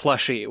was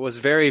plushy. It was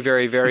very,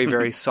 very, very,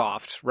 very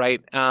soft,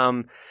 right?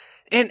 And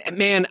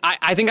man,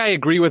 I think I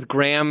agree with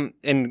Graham,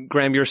 and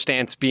Graham, your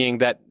stance being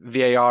that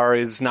VAR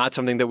is not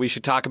something that we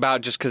should talk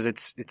about just because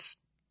it's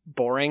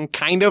boring,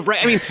 kind of,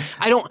 right? I mean,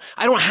 I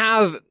don't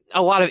have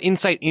a lot of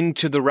insight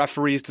into the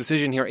referee's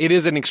decision here. It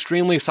is an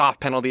extremely soft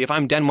penalty. If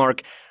I'm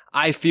Denmark,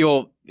 I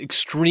feel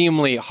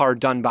extremely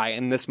hard done by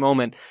in this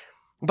moment.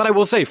 But I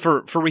will say,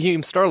 for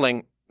Raheem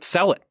Sterling,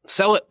 sell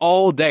it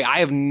all day. I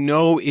have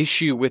no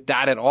issue with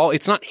that at all.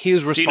 It's not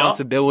his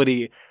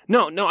responsibility.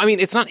 No, I mean,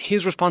 it's not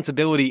his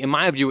responsibility, in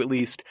my view at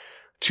least,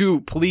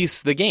 to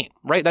police the game,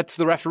 right? That's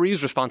the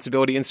referee's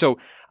responsibility. And so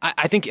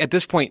I think at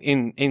this point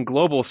in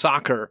global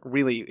soccer,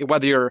 really,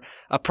 whether you're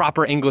a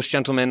proper English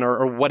gentleman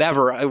or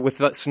whatever with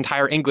this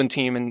entire England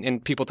team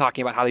and people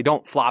talking about how they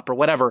don't flop or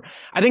whatever,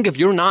 I think if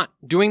you're not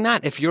doing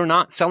that, if you're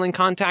not selling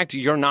contact,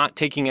 you're not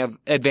taking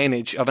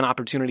advantage of an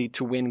opportunity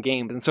to win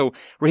games. And so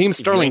Raheem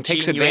Sterling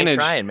takes advantage. You ain't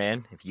trying,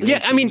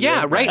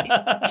 man.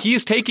 Right.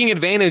 He's taking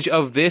advantage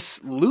of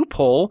this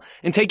loophole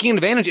and taking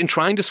advantage and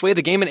trying to sway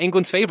the game in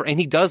England's favor. And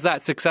he does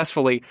that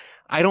successfully.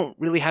 I don't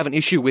really have an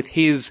issue with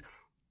his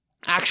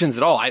actions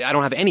at all. I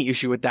don't have any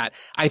issue with that.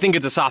 I think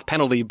it's a soft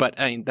penalty, but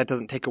I mean, that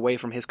doesn't take away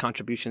from his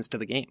contributions to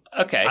the game.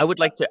 Okay. I would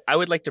like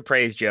to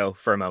praise Joe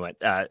for a moment,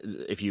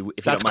 if you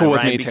That's don't cool mind,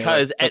 with Ryan, me,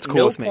 because That's at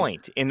cool no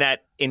point in that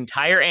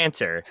entire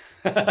answer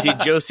did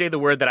Joe say the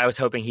word that I was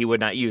hoping he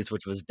would not use,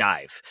 which was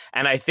dive.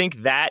 And I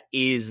think that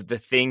is the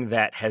thing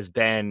that has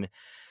been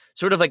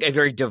sort of like a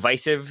very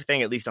divisive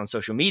thing, at least on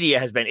social media,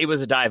 has been, it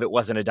was a dive, it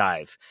wasn't a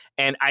dive.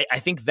 And I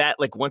think that,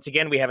 like, once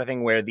again, we have a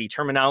thing where the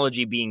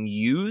terminology being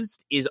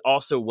used is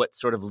also what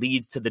sort of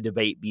leads to the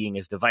debate being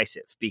as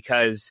divisive,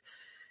 because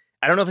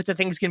I don't know if it's a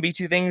things can be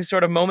two things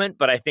sort of moment,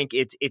 but I think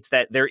it's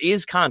that there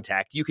is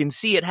contact. You can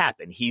see it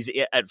happen. He's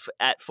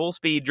at full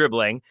speed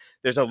dribbling.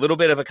 There's a little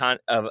bit of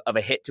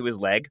a hit to his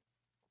leg.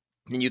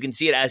 And you can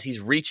see it as he's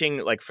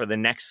reaching like for the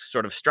next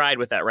sort of stride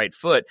with that right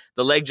foot,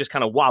 the leg just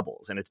kind of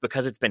wobbles, and it's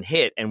because it's been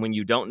hit. And when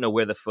you don't know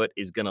where the foot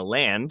is going to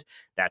land,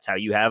 that's how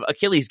you have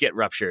Achilles get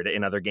ruptured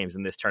in other games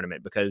in this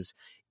tournament, because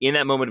in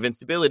that moment of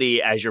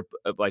instability, as you're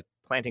like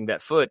planting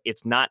that foot,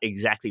 it's not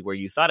exactly where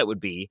you thought it would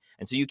be.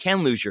 And so you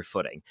can lose your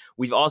footing.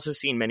 We've also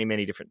seen many,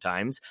 many different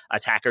times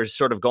attackers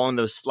sort of go on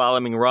those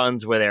slaloming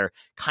runs where they're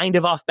kind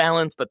of off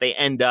balance, but they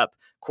end up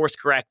course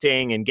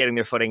correcting and getting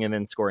their footing and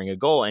then scoring a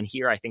goal. And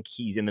here I think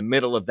he's in the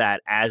middle of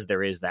that as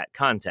there is that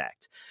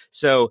contact.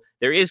 So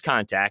there is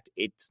contact.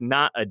 It's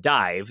not a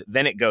dive.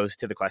 Then it goes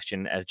to the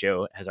question, as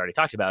Joe has already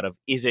talked about, of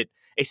is it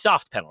a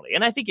soft penalty?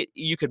 And I think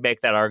you could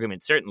make that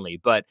argument, certainly,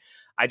 but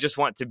I just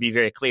want to be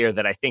very clear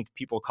that I think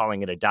people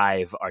calling it a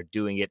dive are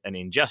doing it an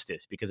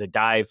injustice, because a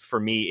dive for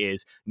me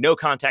is no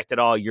contact at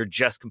all. You're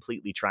just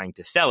completely trying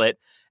to sell it.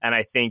 And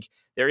I think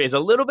there is a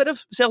little bit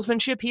of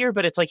salesmanship here,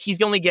 but it's like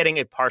he's only getting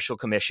a partial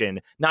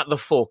commission, not the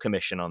full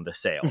commission on the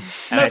sale.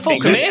 And I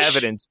think there's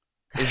evidence.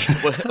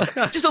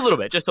 just a little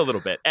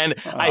bit. And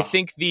I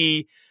think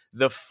the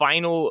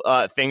final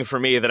thing for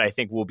me that I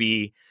think will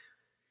be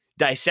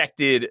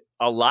dissected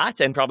a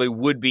lot, and probably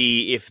would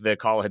be if the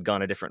call had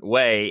gone a different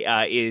way,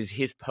 is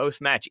his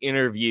post-match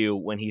interview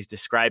when he's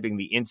describing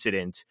the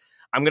incident.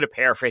 I'm going to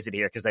paraphrase it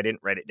here because I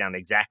didn't write it down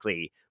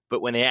exactly,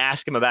 but when they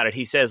ask him about it,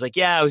 he says, like,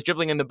 yeah, I was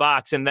dribbling in the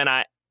box and then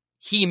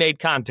he made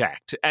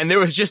contact. And there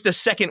was just a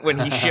second when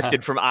he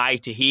shifted from I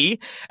to he.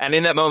 And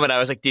in that moment, I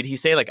was like, did he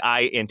say, like,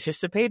 I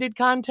anticipated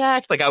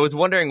contact? Like, I was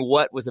wondering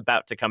what was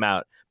about to come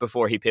out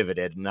before he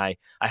pivoted. And I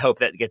hope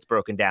that gets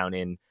broken down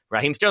in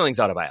Raheem Sterling's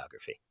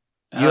autobiography.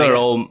 You are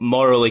all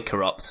morally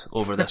corrupt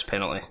over this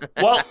penalty.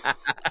 Well,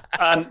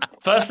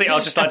 firstly,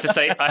 I'll just like to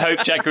say I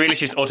hope Jack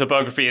Grealish's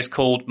autobiography is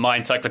called My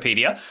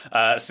Encyclopedia.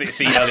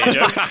 See earlier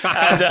jokes.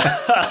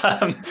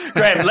 And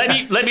Graham,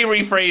 let me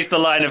rephrase the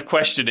line of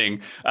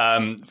questioning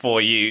for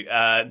you,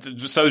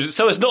 so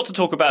as not to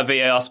talk about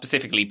VAR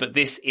specifically, but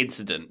this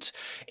incident.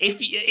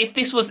 If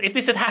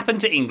this had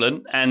happened to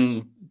England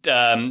and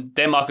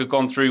Denmark had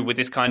gone through with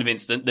this kind of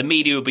incident, the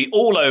media would be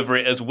all over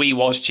it as we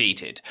was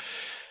cheated.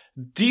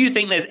 Do you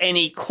think there's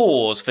any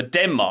cause for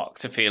Denmark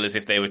to feel as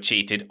if they were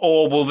cheated,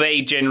 or will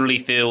they generally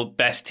feel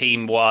best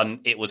team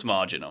won, it was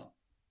marginal?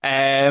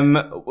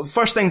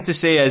 First thing to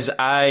say is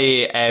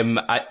I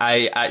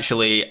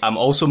actually am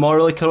also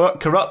morally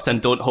corrupt and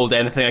don't hold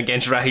anything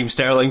against Raheem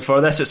Sterling for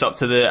this. It's up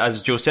to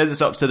as Joe said,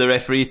 it's up to the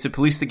referee to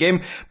police the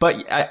game.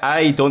 But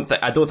I don't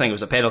think it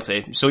was a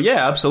penalty. So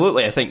yeah,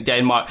 absolutely. I think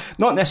Denmark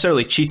not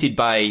necessarily cheated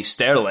by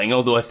Sterling,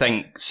 although I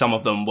think some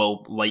of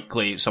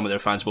their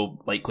fans will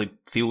likely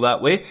feel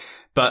that way.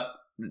 But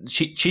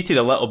cheated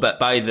a little bit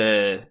by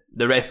the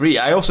referee.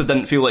 I also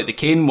didn't feel like the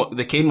Kane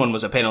one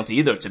was a penalty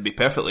either, to be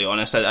perfectly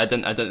honest. I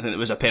didn't think there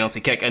was a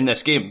penalty kick in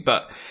this game,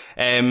 but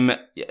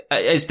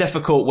it's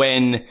difficult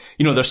when,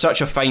 there's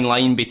such a fine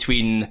line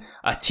between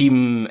a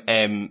team,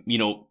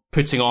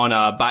 putting on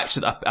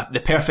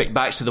the perfect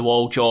back to the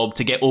wall job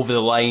to get over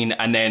the line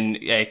and then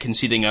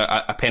conceding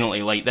a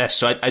penalty like this.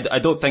 So I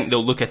don't think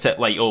they'll look at it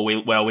like,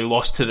 we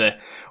lost to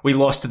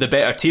the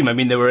better team. I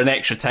mean, they were in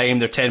extra time.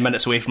 They're 10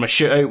 minutes away from a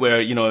shootout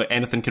where,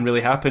 anything can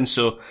really happen.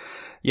 So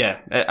yeah,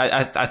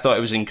 I thought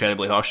it was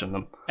incredibly harsh on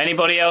them.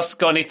 Anybody else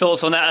got any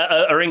thoughts on that?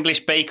 Are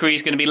English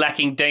bakeries going to be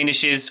lacking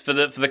Danishes for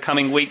the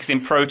coming weeks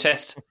in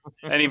protest?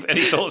 Any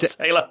thoughts,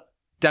 Taylor?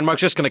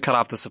 Denmark's just going to cut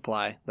off the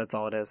supply. That's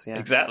all it is. Yeah,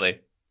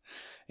 exactly.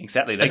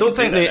 I don't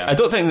think they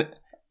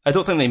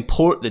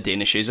import the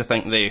Danishes. I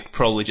think they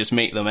probably just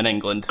make them in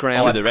England.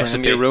 Graham, the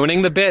recipe. You're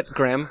ruining the bit.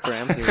 Graham, you're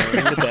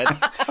ruining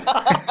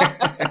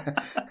the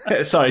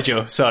bit. Sorry,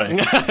 Joe. Sorry.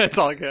 It's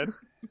all good.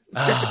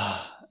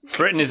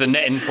 Britain is a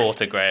net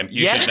importer, Graham.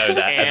 You should know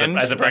that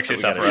as a Brexit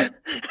sufferer.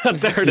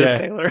 There it is,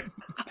 Taylor.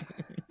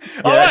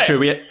 That's true.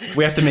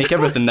 We have to make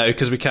everything now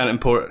because we can't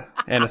import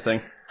anything.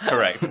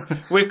 Correct.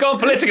 We've gone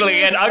political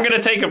again. I'm going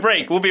to take a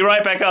break. We'll be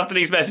right back after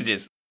these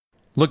messages.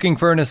 Looking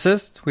for an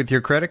assist with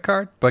your credit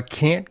card, but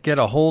can't get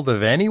a hold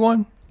of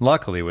anyone?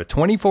 Luckily, with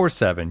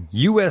 24/7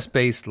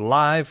 U.S.-based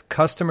live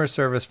customer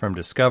service from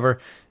Discover,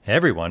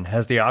 everyone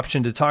has the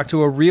option to talk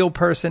to a real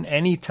person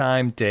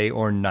anytime, day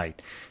or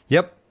night.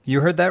 Yep,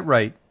 you heard that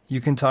right. You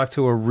can talk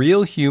to a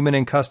real human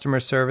in customer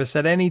service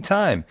at any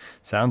time.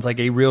 Sounds like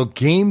a real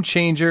game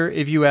changer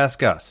if you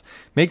ask us.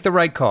 Make the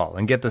right call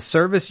and get the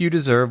service you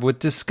deserve with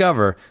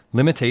Discover.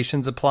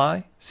 Limitations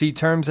apply. See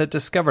terms at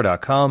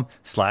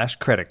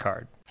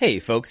discover.com/creditcard. Hey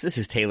folks, this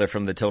is Taylor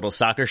from the Total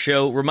Soccer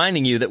Show,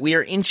 reminding you that we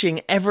are inching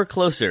ever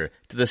closer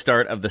to the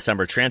start of the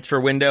summer transfer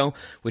window,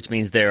 which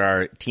means there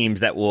are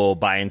teams that will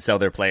buy and sell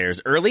their players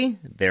early,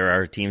 there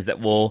are teams that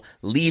will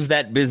leave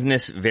that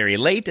business very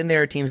late, and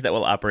there are teams that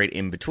will operate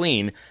in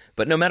between.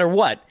 But no matter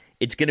what,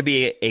 it's going to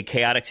be a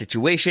chaotic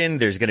situation.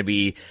 There's going to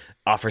be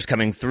offers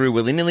coming through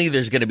willy-nilly.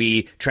 There's going to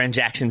be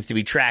transactions to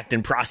be tracked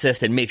and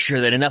processed and make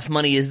sure that enough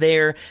money is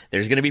there.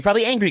 There's going to be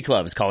probably angry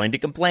clubs calling to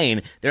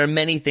complain. There are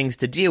many things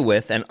to deal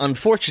with, and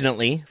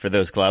unfortunately for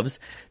those clubs,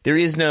 there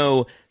is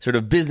no sort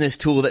of business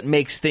tool that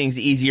makes things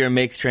easier,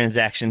 makes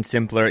transactions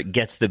simpler,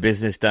 gets the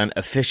business done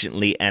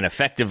efficiently and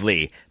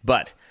effectively.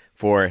 But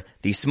for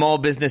the small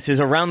businesses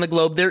around the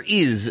globe, there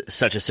is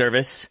such a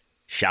service,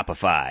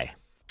 Shopify.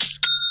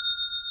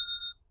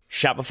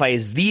 Shopify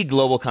is the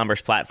global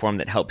commerce platform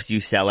that helps you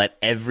sell at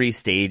every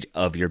stage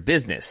of your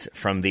business,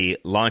 from the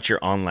launch your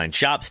online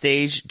shop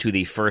stage to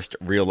the first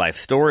real-life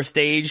store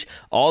stage,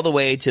 all the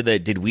way to the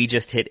did we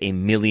just hit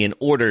 1 million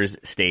orders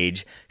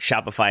stage.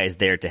 Shopify is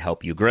there to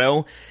help you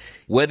grow.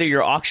 Whether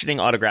you're auctioning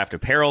autographed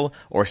apparel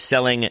or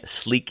selling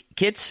sleek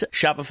kits,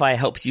 Shopify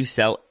helps you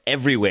sell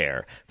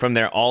everywhere. From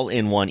their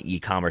all-in-one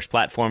e-commerce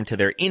platform to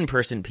their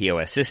in-person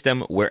POS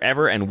system,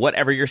 wherever and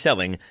whatever you're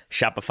selling,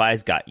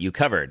 Shopify's got you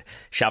covered.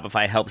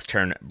 Shopify helps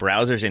turn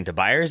browsers into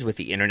buyers with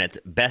the internet's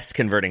best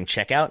converting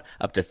checkout,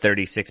 up to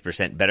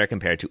 36% better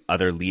compared to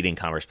other leading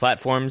commerce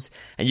platforms.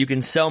 And you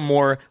can sell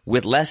more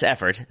with less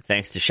effort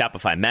thanks to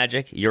Shopify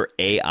Magic, your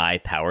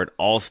AI-powered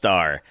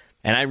all-star.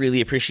 And I really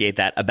appreciate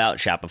that about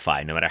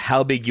Shopify. No matter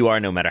how big you are,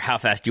 no matter how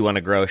fast you want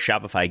to grow,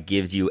 Shopify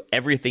gives you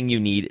everything you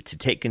need to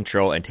take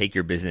control and take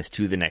your business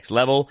to the next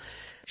level.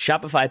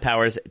 Shopify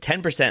powers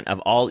 10% of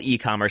all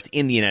e-commerce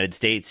in the United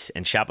States,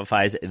 and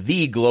Shopify's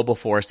the global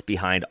force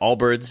behind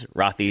Allbirds,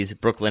 Rothy's,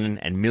 Brooklinen,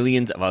 and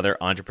millions of other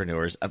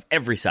entrepreneurs of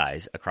every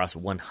size across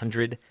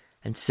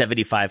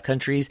 175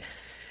 countries.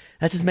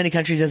 That's as many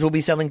countries as will be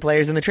selling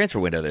players in the transfer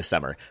window this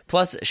summer.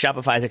 Plus,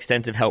 Shopify's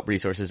extensive help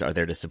resources are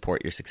there to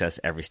support your success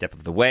every step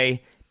of the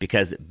way,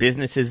 because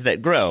businesses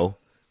that grow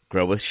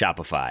with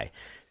Shopify.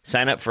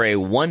 Sign up for a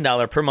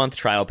 $1 per month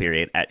trial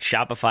period at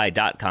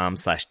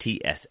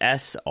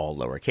shopify.com/TSS, all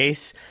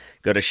lowercase.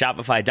 Go to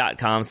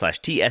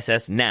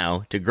shopify.com/TSS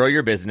now to grow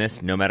your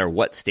business no matter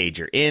what stage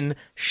you're in.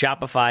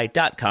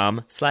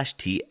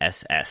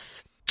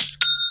 Shopify.com/TSS.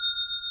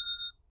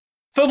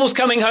 Football's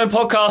Coming Home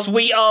podcast.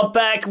 We are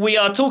back. We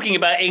are talking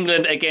about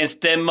England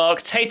against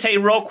Denmark. Tete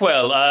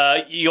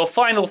Rockwell, your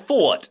final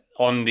thought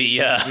on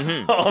the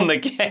on the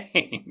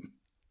game.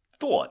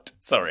 Thought.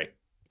 Sorry.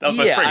 That was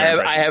my Springer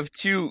impression. I have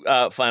two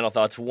final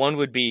thoughts. One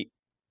would be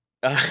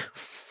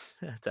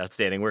that's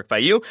outstanding work by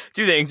you.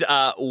 Two things.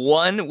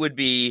 One would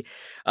be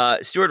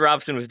Stuart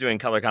Robson was doing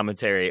color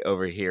commentary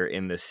over here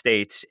in the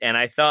States, and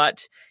I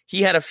thought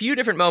he had a few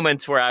different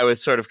moments where I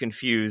was sort of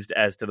confused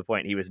as to the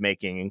point he was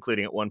making,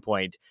 including at one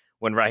point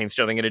when Raheem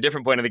Sterling at a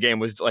different point of the game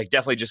was like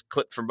definitely just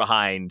clipped from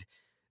behind.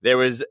 There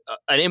was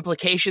an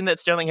implication that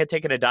Sterling had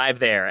taken a dive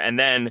there. And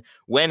then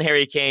when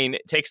Harry Kane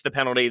takes the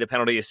penalty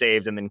is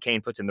saved, and then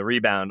Kane puts in the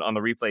rebound. On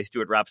the replay,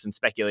 Stuart Robson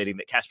speculating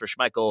that Kasper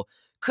Schmeichel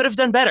could have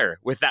done better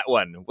with that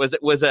one. Was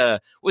an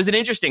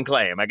interesting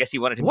claim. I guess he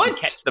wanted him to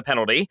catch the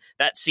penalty.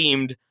 That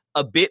seemed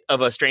a bit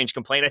of a strange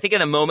complaint. I think in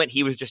the moment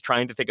he was just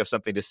trying to think of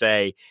something to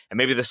say, and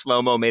maybe the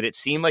slow-mo made it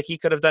seem like he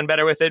could have done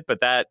better with it,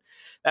 but that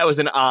was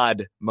an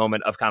odd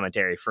moment of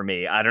commentary for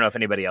me. I don't know if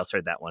anybody else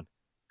heard that one.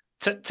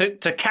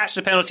 to catch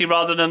the penalty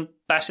rather than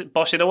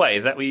bosh it away.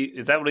 Is that what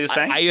he was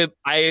saying?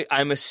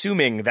 I'm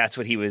assuming that's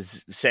what he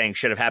was saying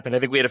should have happened. I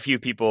think we had a few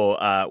people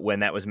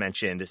when that was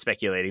mentioned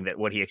speculating that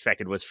what he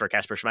expected was for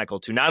Kasper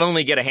Schmeichel to not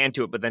only get a hand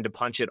to it, but then to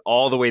punch it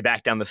all the way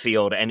back down the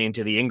field and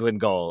into the England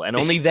goal. And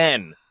only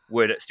then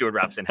would Stuart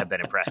Robson have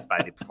been impressed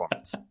by the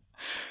performance.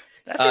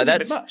 That's a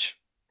bit much.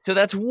 So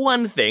that's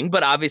one thing,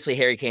 but obviously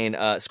Harry Kane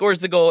scores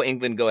the goal.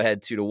 England go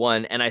ahead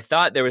 2-1. And I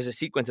thought there was a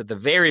sequence at the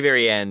very,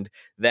 very end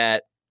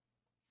that,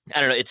 I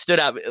don't know, it stood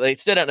out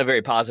in a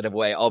very positive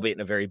way, albeit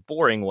in a very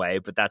boring way,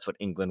 but that's what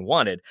England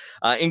wanted.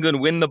 England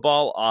win the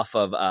ball off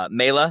of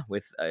Mela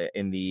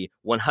in the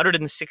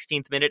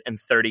 116th minute and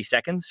 30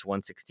 seconds,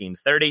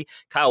 1:16:30.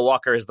 Kyle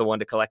Walker is the one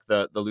to collect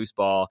the loose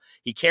ball.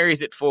 He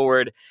carries it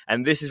forward,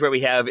 and this is where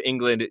we have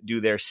England do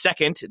their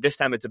second. This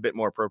time it's a bit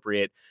more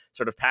appropriate,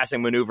 sort of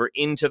passing maneuver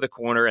into the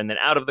corner and then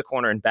out of the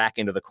corner and back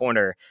into the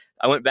corner.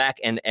 I went back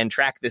and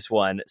tracked this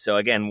one. So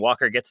again,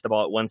 Walker gets the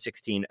ball at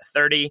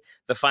 1:16:30.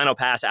 The final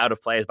pass out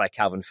of play is by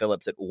Calvin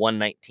Phillips at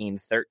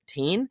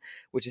 1:19:13,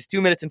 which is 2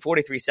 minutes and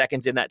 43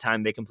 seconds. In that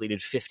time, they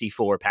completed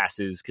 54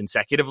 passes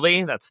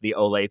consecutively. That's the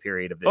Ole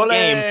period of this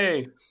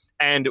game.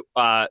 And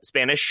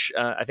Spanish,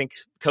 I think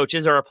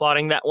coaches are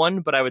applauding that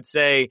one. But I would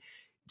say,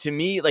 to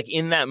me, like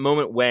in that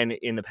moment when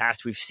in the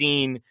past we've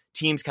seen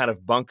teams kind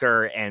of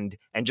bunker and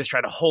just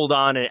try to hold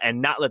on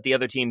and not let the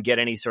other team get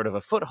any sort of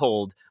a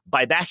foothold,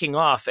 by backing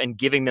off and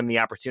giving them the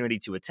opportunity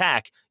to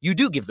attack, you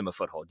do give them a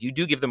foothold. You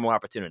do give them more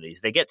opportunities.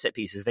 They get set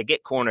pieces, they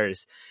get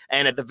corners,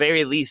 and at the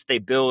very least, they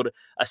build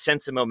a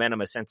sense of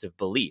momentum, a sense of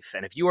belief.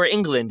 And if you are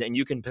England and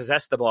you can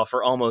possess the ball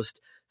for almost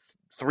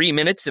 3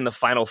 minutes in the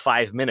final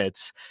 5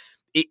 minutes,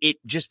 it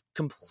just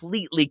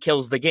completely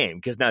kills the game,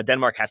 because now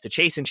Denmark have to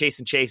chase and chase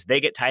and chase. They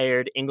get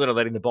tired. England are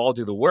letting the ball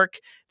do the work.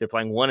 They're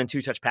playing 1 and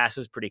 2 touch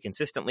passes pretty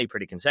consistently,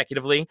 pretty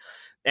consecutively.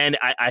 And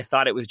I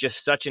thought it was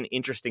just such an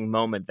interesting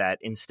moment that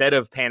instead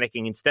of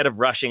panicking, instead of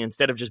rushing,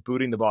 instead of just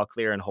booting the ball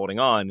clear and holding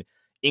on,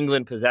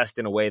 England possessed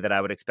in a way that I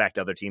would expect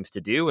other teams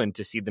to do, and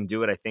to see them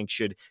do it, I think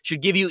should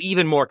give you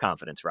even more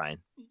confidence, Ryan.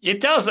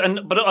 It does,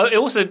 but it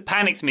also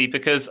panicked me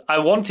because I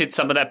wanted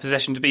some of that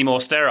possession to be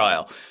more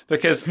sterile.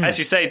 Because, as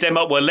you say,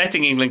 Denmark were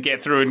letting England get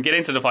through and get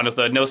into the final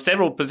third. And there were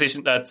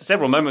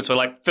several moments where,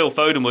 like, Phil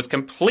Foden was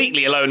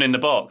completely alone in the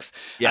box,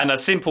 and a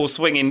simple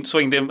swung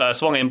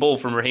in ball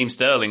from Raheem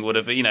Sterling would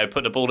have,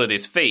 put the ball at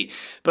his feet.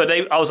 But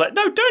I was like,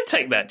 no, don't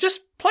take that.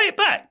 Just play it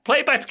back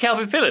to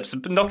Calvin Phillips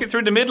and knock it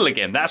through the middle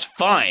again. That's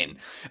fine.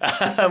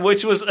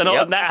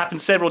 That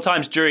happened several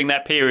times during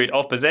that period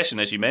of possession,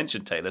 as you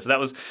mentioned, Taylor. So that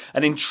was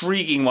an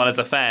intriguing one as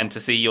a fan to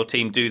see your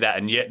team do that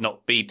and yet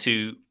not be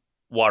too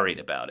worried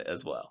about it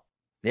as well.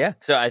 Yeah,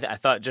 so I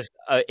thought just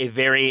a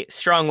very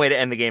strong way to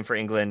end the game for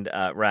England.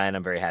 Ryan,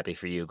 I'm very happy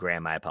for you.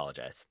 Graham, I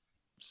apologize.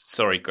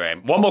 Sorry,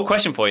 Graham. One more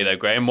question for you, though,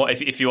 Graham.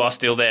 What if you are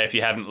still there, if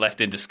you haven't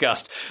left in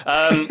disgust?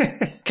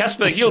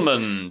 Kasper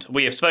Hjulmand,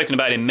 we have spoken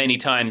about him many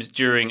times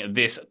during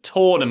this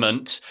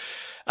tournament.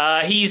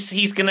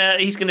 He's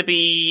gonna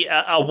be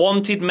a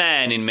wanted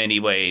man in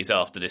many ways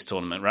after this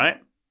tournament, right?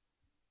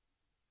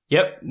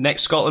 Yep,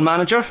 next Scotland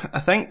manager, I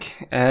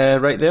think,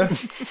 right there.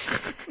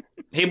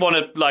 He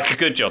wanted a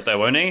good job, though,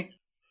 won't he?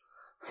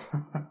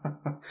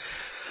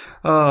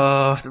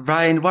 Oh,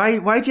 Ryan,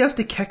 why do you have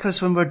to kick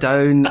us when we're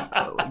down?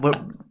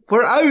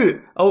 We're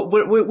out. Oh,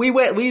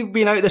 we've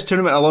been out this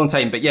tournament a long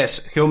time, but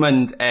yes,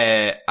 Hjulmand,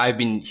 I've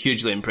been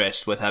hugely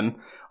impressed with him.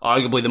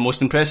 Arguably the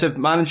most impressive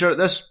manager at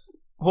this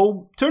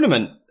whole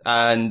tournament.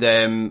 And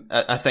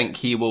I think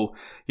he will.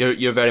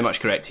 You're very much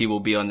correct. He will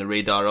be on the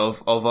radar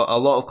of a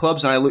lot of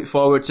clubs, and I look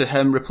forward to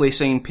him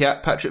replacing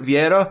Patrick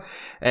Vieira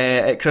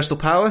at Crystal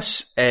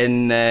Palace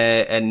in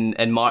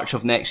March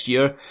of next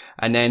year,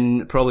 and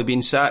then probably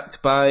being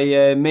sacked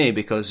by May,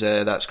 because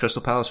that's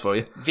Crystal Palace for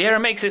you. Vieira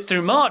makes it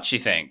through March, you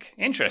think?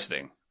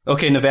 Interesting.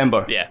 Okay,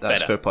 November. Yeah,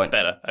 that's a fair point.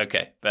 Better.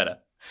 Okay, better.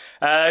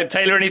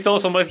 Taylor, any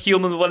thoughts on whether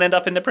Hjulmand will end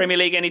up in the Premier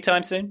League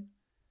anytime soon?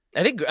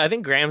 I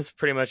think Graham's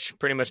pretty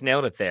much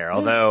nailed it there.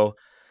 Although,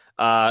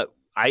 I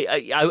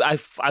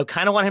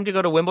kind of want him to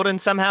go to Wimbledon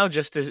somehow,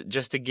 just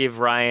to give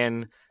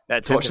Ryan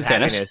that sense of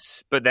happiness.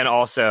 Tennis. But then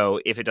also,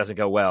 if it doesn't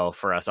go well,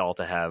 for us all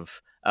to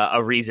have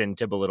a reason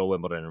to belittle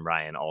Wimbledon and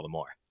Ryan all the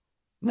more.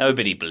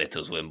 Nobody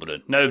belittles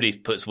Wimbledon. Nobody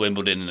puts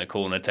Wimbledon in a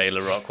corner,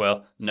 Taylor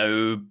Rockwell.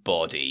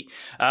 Nobody.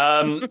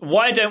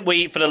 Why don't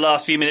we, for the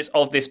last few minutes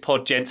of this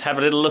pod, gents, have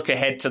a little look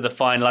ahead to the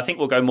final? I think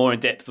we'll go more in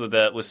depth with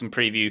some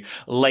preview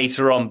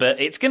later on, but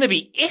it's going to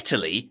be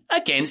Italy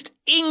against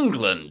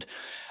England.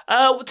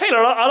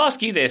 Taylor, I'll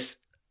ask you this.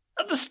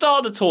 At the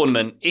start of the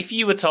tournament, if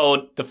you were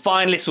told the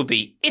finalists will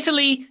be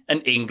Italy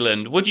and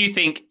England, would you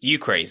think you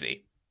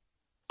crazy?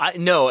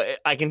 No,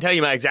 I can tell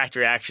you my exact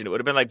reaction. It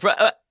would have been like,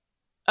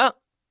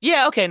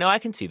 yeah, okay, no, I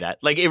can see that.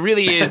 Like, it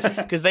really is,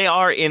 because they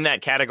are in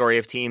that category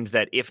of teams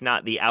that, if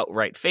not the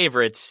outright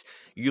favorites,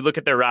 you look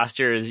at their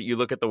rosters, you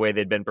look at the way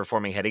they'd been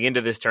performing heading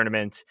into this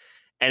tournament,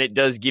 and it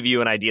does give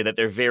you an idea that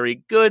they're very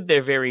good,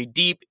 they're very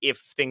deep. If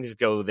things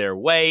go their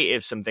way,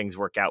 if some things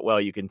work out well,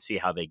 you can see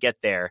how they get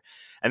there.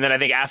 And then I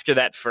think after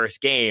that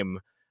first game,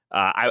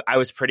 I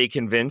was pretty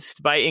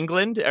convinced by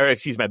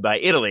by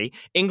Italy.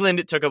 England,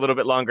 it took a little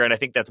bit longer, and I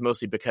think that's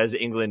mostly because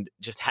England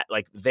just had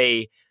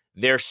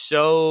they're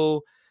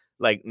so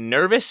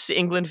nervous. The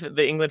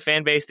England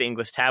fan base, the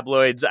English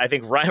tabloids. I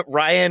think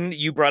Ryan,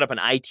 you brought up an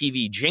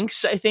ITV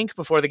jinx, I think,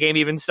 before the game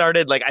even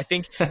started. I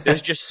think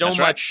there's just so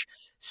much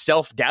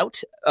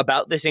self-doubt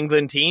about this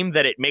England team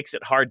that it makes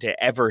it hard to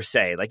ever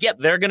say, yep,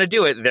 they're going to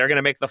do it. They're going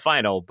to make the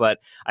final. But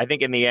I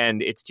think in the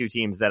end, it's two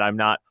teams that I'm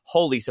not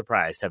wholly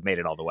surprised have made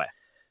it all the way.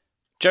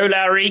 Joe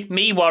Lowry,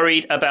 me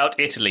worried about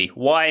Italy.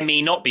 Why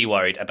me not be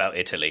worried about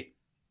Italy?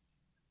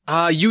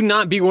 You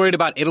not be worried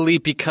about Italy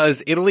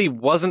because Italy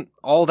wasn't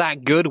all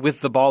that good with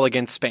the ball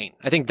against Spain.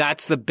 I think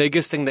that's the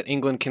biggest thing that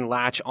England can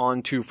latch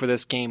onto for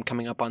this game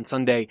coming up on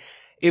Sunday.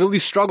 Italy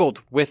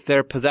struggled with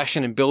their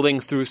possession and building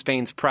through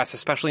Spain's press,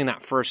 especially in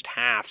that first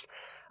half.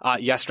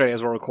 Yesterday,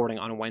 as we're recording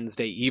on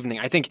Wednesday evening.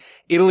 I think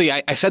Italy,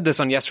 I said this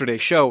on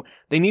yesterday's show,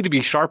 they need to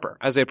be sharper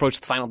as they approach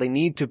the final. They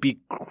need to be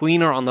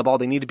cleaner on the ball.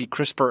 They need to be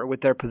crisper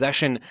with their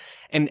possession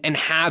and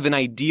have an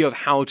idea of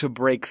how to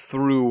break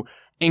through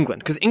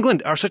England. Because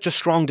England are such a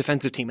strong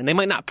defensive team, and they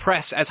might not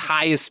press as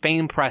high as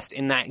Spain pressed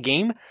in that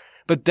game,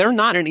 but they're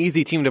not an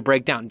easy team to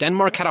break down.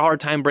 Denmark had a hard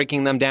time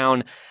breaking them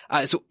down.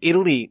 So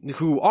Italy,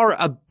 who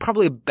are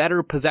probably a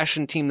better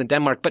possession team than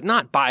Denmark, but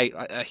not by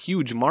a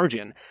huge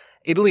margin,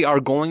 Italy are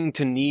going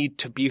to need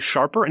to be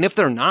sharper. And if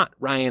they're not,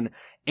 Ryan,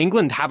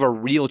 England have a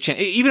real chance.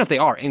 Even if they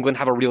are, England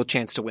have a real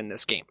chance to win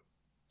this game.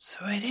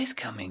 So it is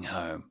coming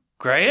home.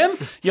 Graham,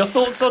 your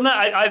thoughts on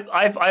that?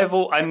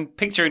 I'm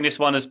picturing this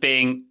one as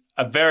being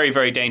a very,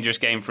 very dangerous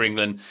game for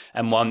England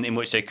and one in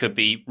which they could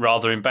be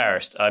rather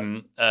embarrassed.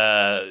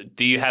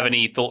 Do you have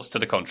any thoughts to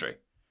the contrary?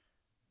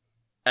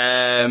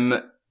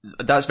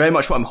 That's very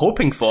much what I'm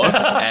hoping for.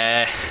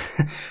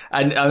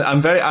 And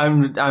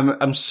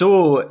I'm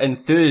so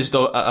enthused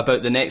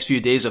about the next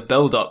few days of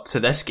build up to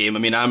this game. I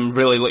mean, I'm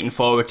really looking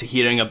forward to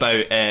hearing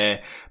about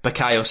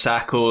Bukayo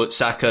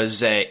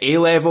Saka's A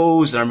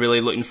levels, and I'm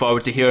really looking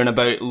forward to hearing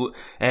about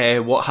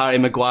what Harry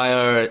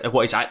Maguire,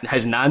 what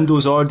his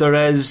Nando's order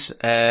is.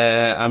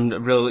 I'm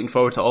really looking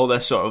forward to all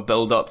this sort of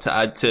build up to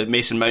add to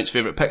Mason Mount's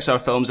favourite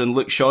Pixar films and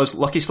Luke Shaw's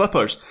Lucky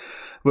Slippers.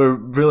 We're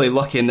really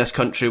lucky in this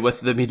country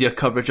with the media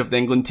coverage of the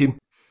England team.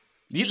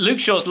 Luke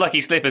Shaw's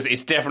Lucky Slippers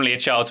is definitely a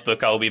child's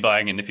book I'll be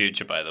buying in the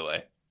future, by the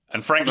way.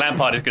 And Frank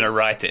Lampard is going to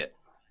write it.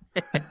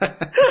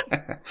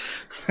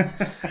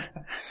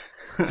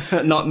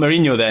 Not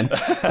Mourinho, then.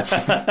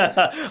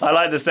 I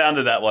like the sound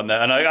of that one, though.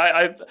 And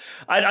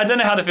I don't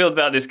know how to feel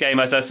about this game,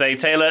 as I say.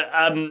 Taylor,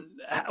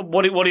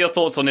 what are your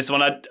thoughts on this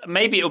one?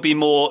 Maybe it'll be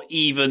more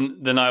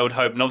even than I would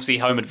hope. And obviously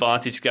home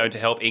advantage is going to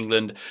help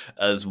England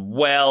as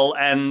well.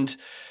 And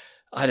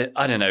I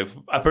don't know,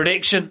 a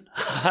prediction?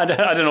 I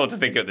don't know what to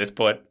think at this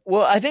point.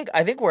 Well, I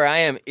think where I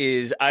am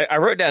is I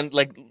wrote down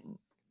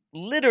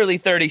literally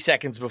 30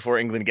 seconds before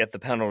England get the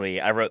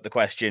penalty. I wrote the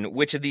question: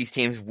 which of these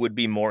teams would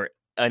be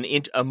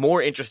a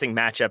more interesting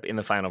matchup in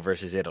the final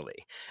versus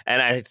Italy?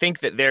 And I think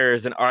that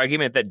there's an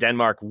argument that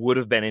Denmark would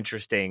have been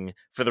interesting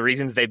for the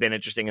reasons they've been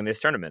interesting in this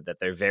tournament, that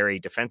they're very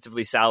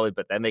defensively solid,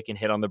 but then they can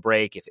hit on the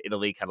break. If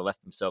Italy kind of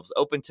left themselves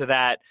open to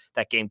that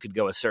game could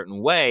go a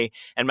certain way.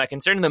 And my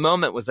concern in the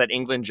moment was that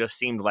England just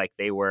seemed like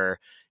they were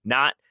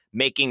not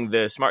making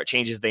the smart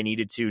changes they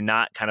needed to,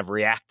 not kind of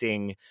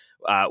reacting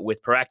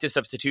with proactive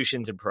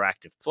substitutions and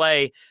proactive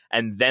play.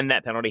 And then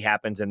that penalty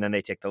happens, and then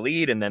they take the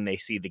lead, and then they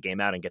see the game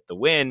out and get the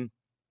win.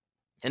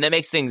 And that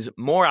makes things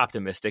more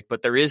optimistic,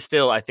 but there is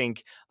still, I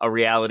think, a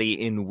reality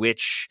in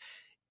which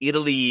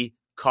Italy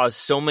caused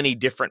so many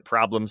different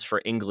problems for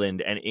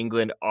England, and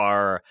England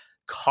are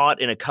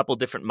caught in a couple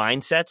different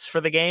mindsets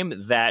for the game,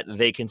 that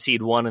they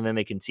concede one and then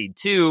they concede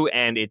two,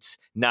 and it's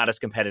not as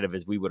competitive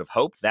as we would have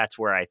hoped. That's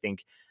where I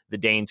think the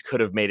Danes could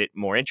have made it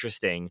more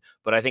interesting.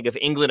 But I think if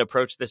England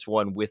approached this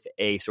one with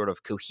a sort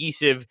of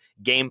cohesive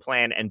game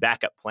plan and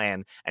backup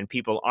plan, and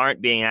people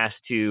aren't being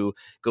asked to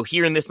go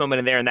here in this moment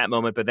and there in that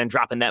moment, but then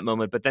drop in that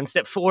moment, but then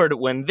step forward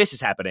when this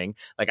is happening,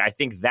 I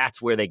think that's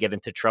where they get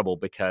into trouble,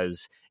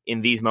 because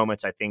in these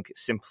moments, I think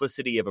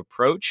simplicity of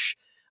approach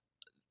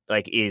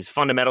is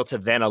fundamental to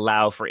then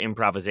allow for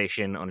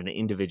improvisation on an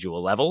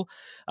individual level.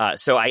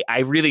 So I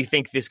really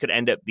think this could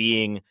end up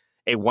being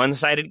a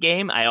one-sided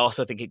game. I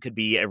also think it could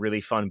be a really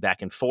fun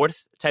back and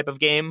forth type of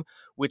game,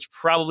 which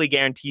probably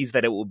guarantees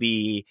that it will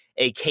be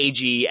a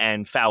cagey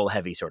and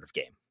foul-heavy sort of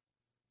game.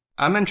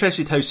 I'm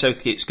interested how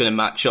Southgate's going to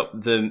match up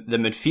the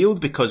midfield,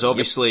 because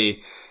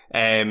obviously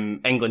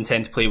England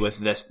tend to play with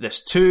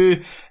this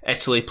 2,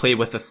 Italy play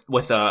with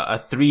a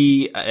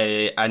 3,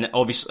 and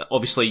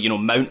obviously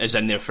Mount is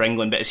in there for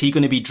England, but is he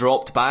going to be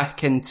dropped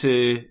back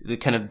into the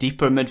kind of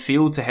deeper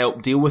midfield to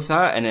help deal with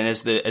that? And then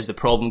is the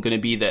problem going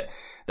to be that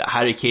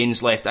Harry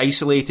Kane's left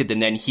isolated,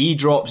 and then he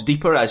drops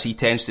deeper as he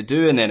tends to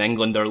do, and then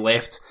England are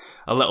left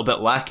a little bit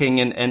lacking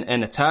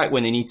in attack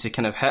when they need to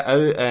kind of hit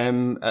out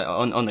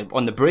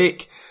on the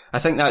break? I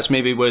think that's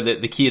maybe where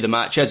the key of the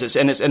match is.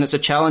 It's a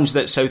challenge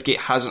that Southgate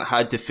hasn't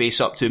had to face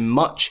up to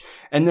much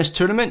in this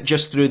tournament,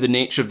 just through the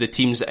nature of the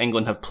teams that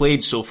England have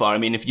played so far. I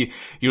mean, if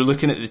you're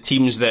looking at the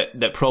teams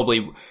that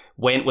probably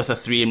went with a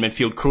 3 in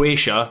midfield.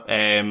 Croatia,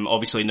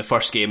 obviously in the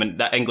first game, and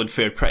that England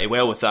fared pretty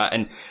well with that.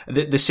 And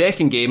the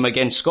second game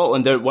against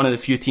Scotland, they're one of the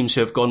few teams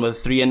who have gone with a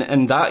 3,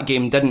 and that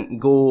game didn't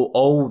go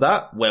all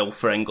that well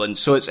for England.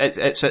 So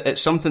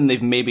it's something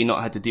they've maybe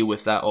not had to deal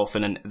with that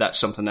often, and that's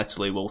something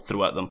Italy will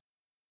throw at them.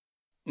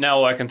 Now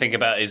all I can think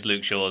about is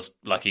Luke Shaw's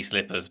lucky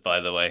slippers, by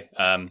the way.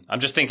 I'm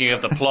just thinking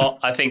of the plot.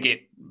 I think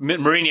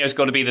Mourinho's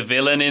got to be the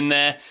villain in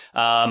there.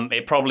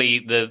 It probably,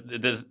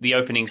 the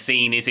opening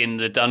scene is in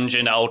the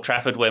dungeon at Old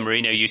Trafford where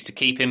Mourinho used to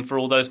keep him for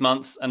all those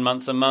months and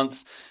months and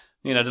months.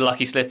 You know, the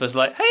lucky slippers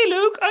like, hey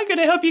Luke, I'm going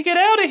to help you get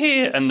out of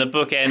here. And the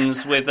book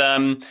ends with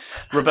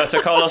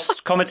Roberto Carlos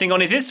commenting on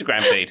his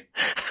Instagram feed.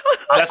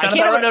 I can't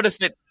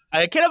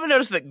help but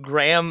notice that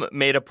Graham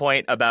made a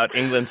point about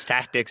England's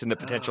tactics and the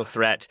potential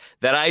threat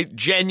that I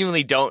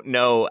genuinely don't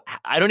know.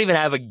 I don't even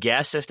have a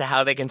guess as to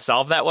how they can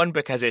solve that one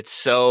because it's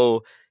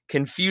so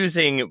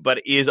confusing,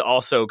 but is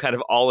also kind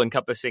of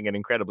all-encompassing and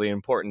incredibly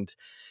important.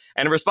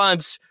 And in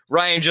response,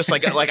 Ryan just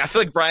like I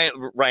feel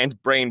like Ryan's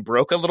brain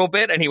broke a little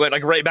bit, and he went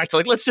like right back to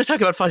like, let's just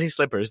talk about fuzzy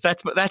slippers.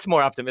 That's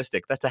more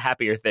optimistic. That's a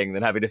happier thing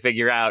than having to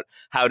figure out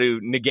how to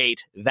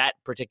negate that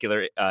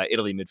particular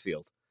Italy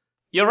midfield.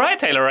 You're right,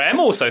 Taylor. I am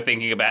also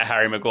thinking about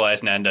Harry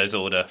Maguire's Nando's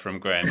order from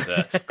Graham's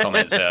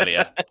comments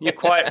earlier. You're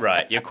quite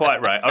right.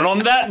 And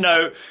on that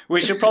note,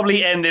 we should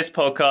probably end this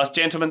podcast.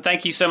 Gentlemen,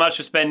 thank you so much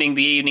for spending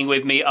the evening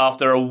with me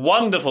after a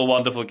wonderful,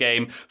 wonderful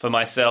game for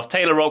myself.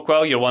 Taylor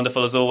Rockwell, you're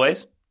wonderful as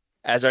always.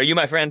 As are you,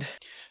 my friend.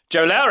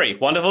 Joe Lowry,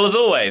 wonderful as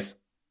always.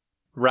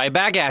 Right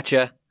back at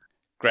you.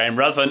 Graham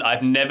Ruthven,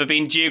 I've never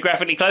been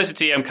geographically closer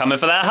to you. I'm coming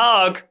for that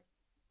hug.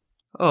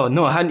 Oh,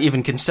 no, I hadn't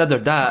even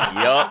considered that.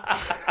 Yup.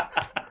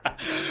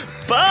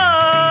 Bye!